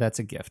 That's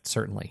a gift,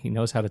 certainly. He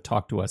knows how to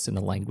talk to us in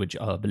the language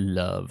of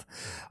love.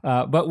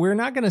 But we're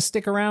not going to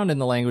stick around in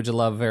the language of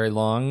love very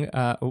long.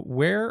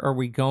 Where are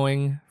we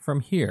going from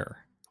here?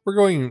 We're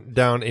going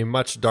down a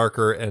much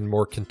darker and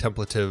more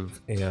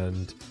contemplative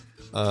and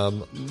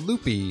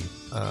loopy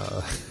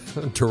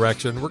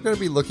direction. We're going to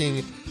be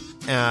looking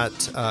at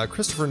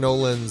Christopher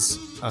Nolan's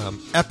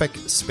epic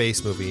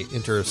space movie,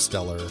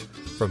 Interstellar,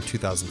 from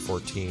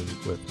 2014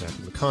 with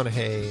Matthew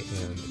McConaughey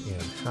and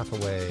Anne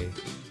Hathaway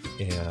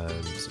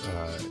and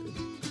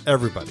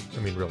everybody. I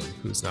mean, really,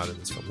 who's not in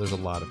this film? There's a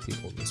lot of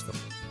people in this film.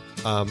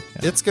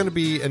 It's going to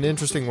be an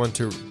interesting one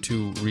to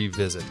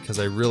revisit, because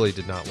I really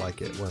did not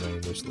like it when I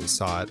initially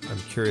saw it. I'm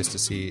curious to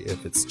see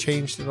if it's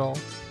changed at all.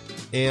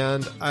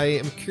 And I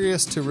am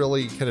curious to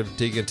really kind of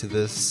dig into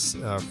this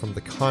from the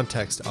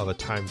context of a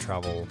time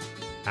travel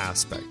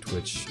aspect,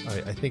 which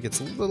I think it's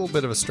a little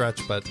bit of a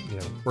stretch, but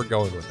we're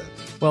going with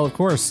it. Well, of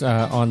course,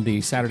 on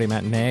the Saturday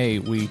matinee,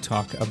 we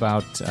talk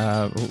about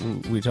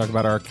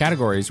our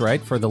categories,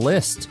 right, for the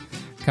list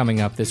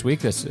coming up this week.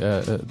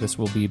 This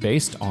will be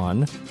based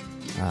on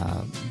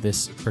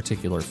this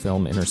particular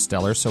film,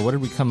 Interstellar. So, what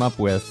did we come up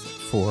with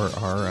for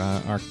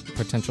our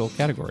potential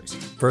categories?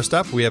 First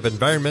up, we have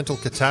environmental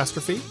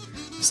catastrophe.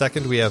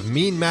 Second, we have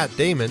Mean Matt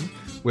Damon,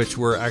 which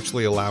we're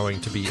actually allowing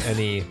to be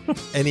any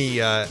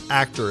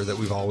actor that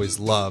we've always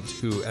loved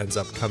who ends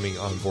up coming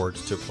on board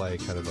to play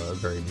kind of a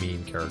very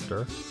mean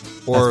character.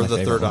 Or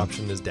the third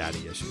option is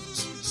daddy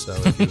issues. So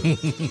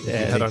if you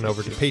head on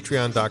over to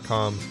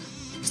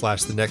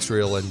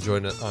patreon.com/thenextreel and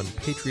join it on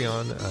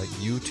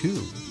Patreon, you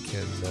too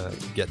can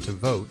get to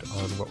vote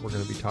on what we're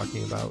going to be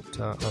talking about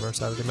on our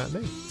Saturday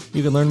matinee.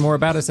 You can learn more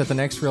about us at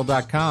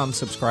thenextreel.com,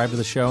 subscribe to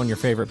the show in your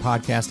favorite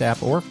podcast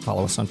app, or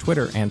follow us on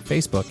Twitter and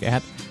Facebook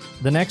at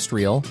The Next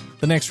Reel.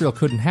 The Next Reel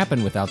couldn't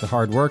happen without the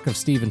hard work of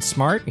Steven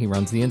Smart. He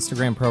runs the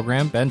Instagram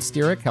program. Ben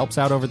Steerick helps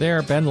out over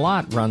there. Ben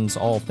Lott runs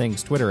all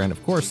things Twitter, and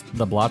of course,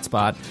 the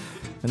Blotspot.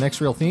 The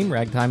Next Reel theme,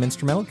 Ragtime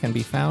Instrumental, can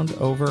be found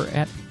over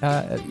at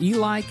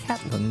Eli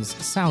Catlin's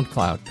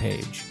SoundCloud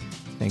page.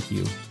 Thank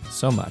you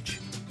so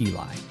much,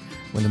 Eli.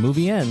 When the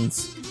movie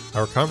ends,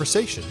 our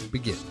conversation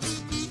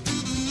begins.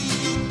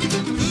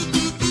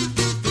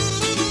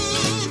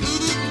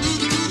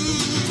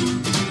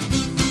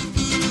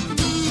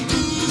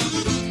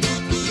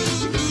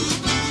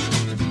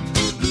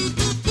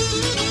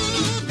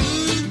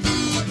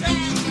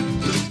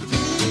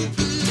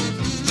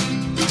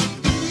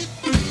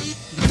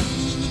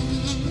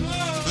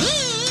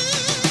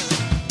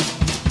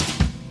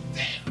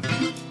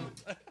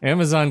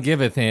 Amazon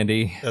giveth,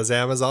 Andy. As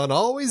Amazon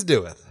always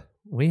doeth.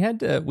 We had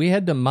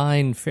to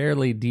mine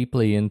fairly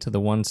deeply into the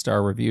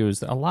 1-star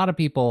reviews. A lot of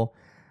people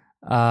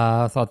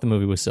thought the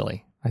movie was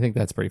silly. I think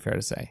that's pretty fair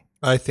to say.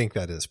 I think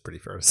that is pretty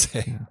fair to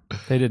say. Yeah,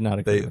 they did not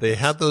agree. They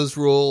had those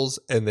rules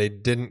and they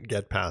didn't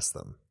get past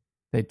them.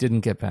 They didn't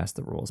get past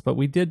the rules, but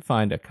we did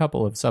find a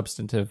couple of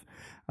substantive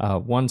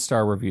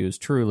 1-star reviews,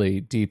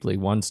 truly deeply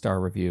 1-star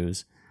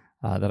reviews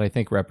that I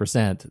think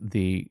represent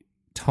the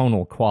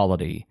tonal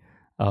quality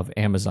of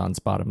Amazon's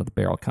bottom of the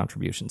barrel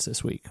contributions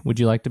this week. Would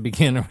you like to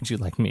begin, or would you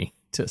like me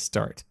to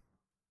start?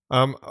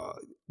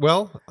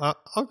 Well,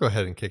 I'll go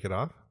ahead and kick it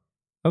off.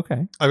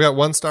 Okay. I've got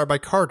 1 star by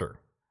Carter,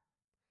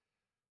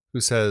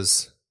 who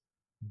says,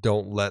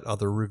 "Don't let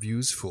other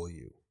reviews fool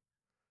you.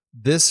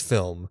 This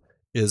film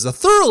is a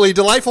thoroughly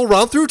delightful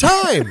romp through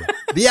time.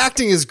 The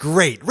acting is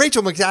great.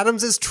 Rachel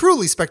McAdams is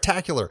truly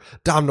spectacular.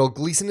 Domhnall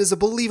Gleeson is a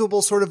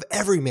believable sort of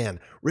everyman.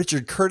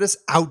 Richard Curtis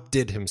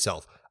outdid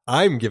himself.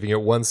 I'm giving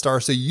it 1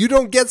 star so you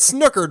don't get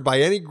snookered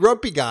by any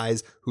grumpy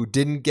guys who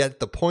didn't get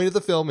the point of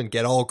the film and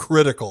get all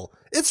critical.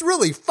 It's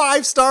really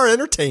 5-star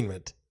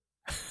entertainment."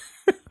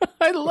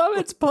 I love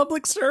its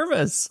public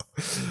service.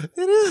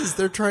 It is.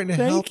 They're trying to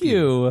help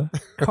you.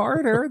 Thank you,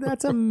 Carter.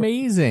 That's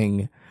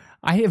amazing.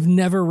 I have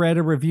never read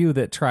a review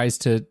that tries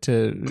to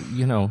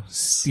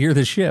steer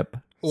the ship.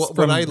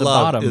 What I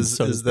love is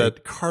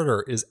that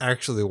Carter is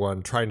actually the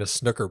one trying to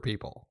snooker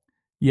people.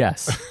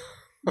 Yes.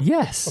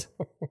 Yes.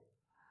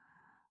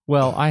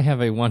 Well, I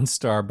have a 1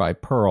 star by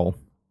Pearl,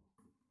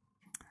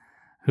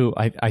 who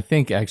I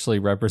think actually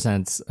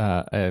represents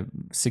a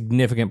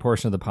significant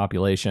portion of the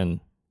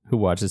population who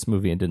watched this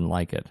movie and didn't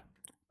like it.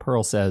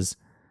 Pearl says,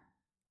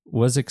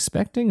 "Was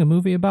expecting a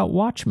movie about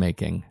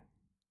watchmaking."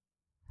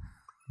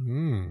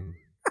 You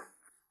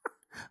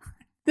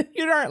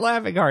aren't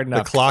laughing hard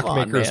enough. The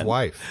Clockmaker's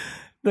Wife.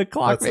 The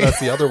Clockmaker. That's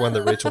the other one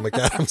that Rachel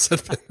McAdams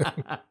had been in.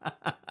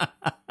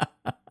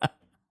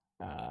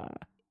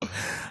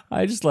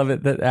 I just love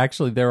it that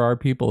actually there are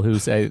people who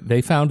say they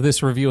found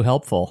this review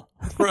helpful.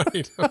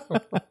 Right.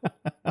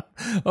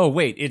 Oh,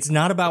 wait, it's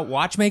not about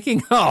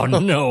watchmaking? Oh,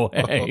 no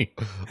way.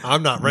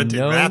 I'm not renting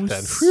that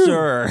then.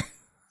 Sir.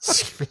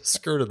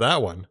 Skirted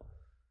that one.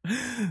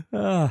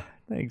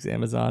 Thanks,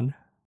 Amazon.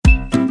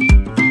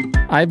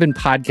 I've been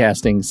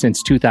podcasting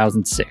since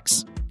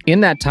 2006.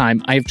 In that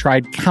time, I've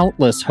tried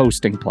countless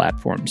hosting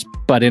platforms.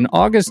 But in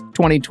August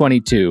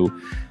 2022,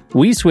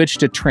 we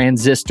switched to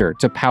Transistor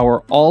to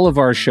power all of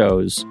our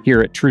shows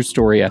here at True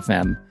Story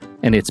FM,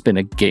 and it's been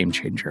a game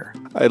changer.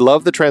 I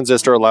love the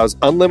Transistor allows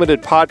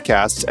unlimited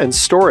podcasts and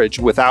storage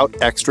without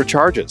extra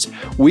charges.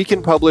 We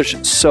can publish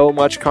so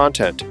much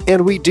content,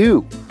 and we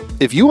do.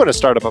 If you want to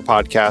start up a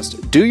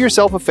podcast, do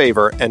yourself a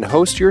favor and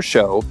host your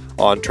show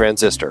on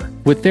Transistor.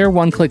 With their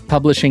one-click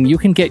publishing, you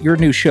can get your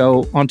new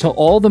show onto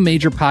all the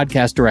major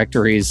podcast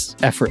directories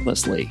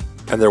effortlessly.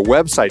 And their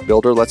website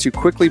builder lets you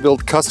quickly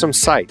build custom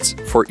sites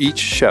for each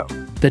show.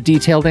 The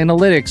detailed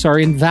analytics are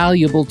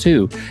invaluable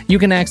too. You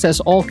can access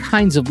all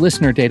kinds of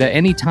listener data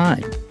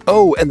anytime.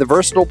 Oh, and the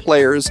versatile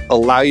players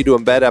allow you to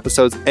embed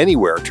episodes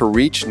anywhere to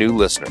reach new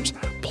listeners.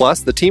 Plus,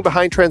 the team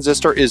behind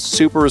Transistor is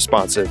super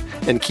responsive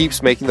and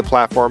keeps making the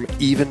platform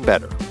even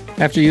better.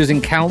 After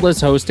using countless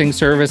hosting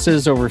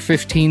services over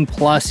 15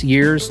 plus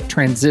years,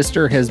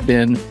 Transistor has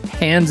been,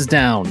 hands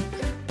down,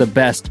 the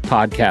best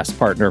podcast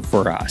partner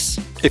for us.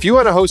 If you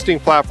want a hosting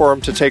platform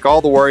to take all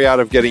the worry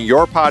out of getting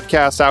your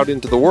podcast out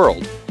into the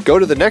world, go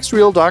to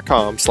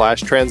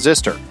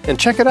thenextreel.com/transistor and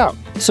check it out.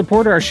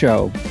 Support our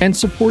show and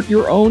support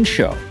your own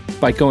show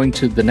by going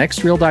to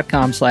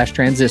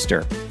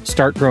thenextreel.com/transistor.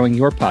 Start growing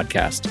your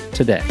podcast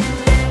today.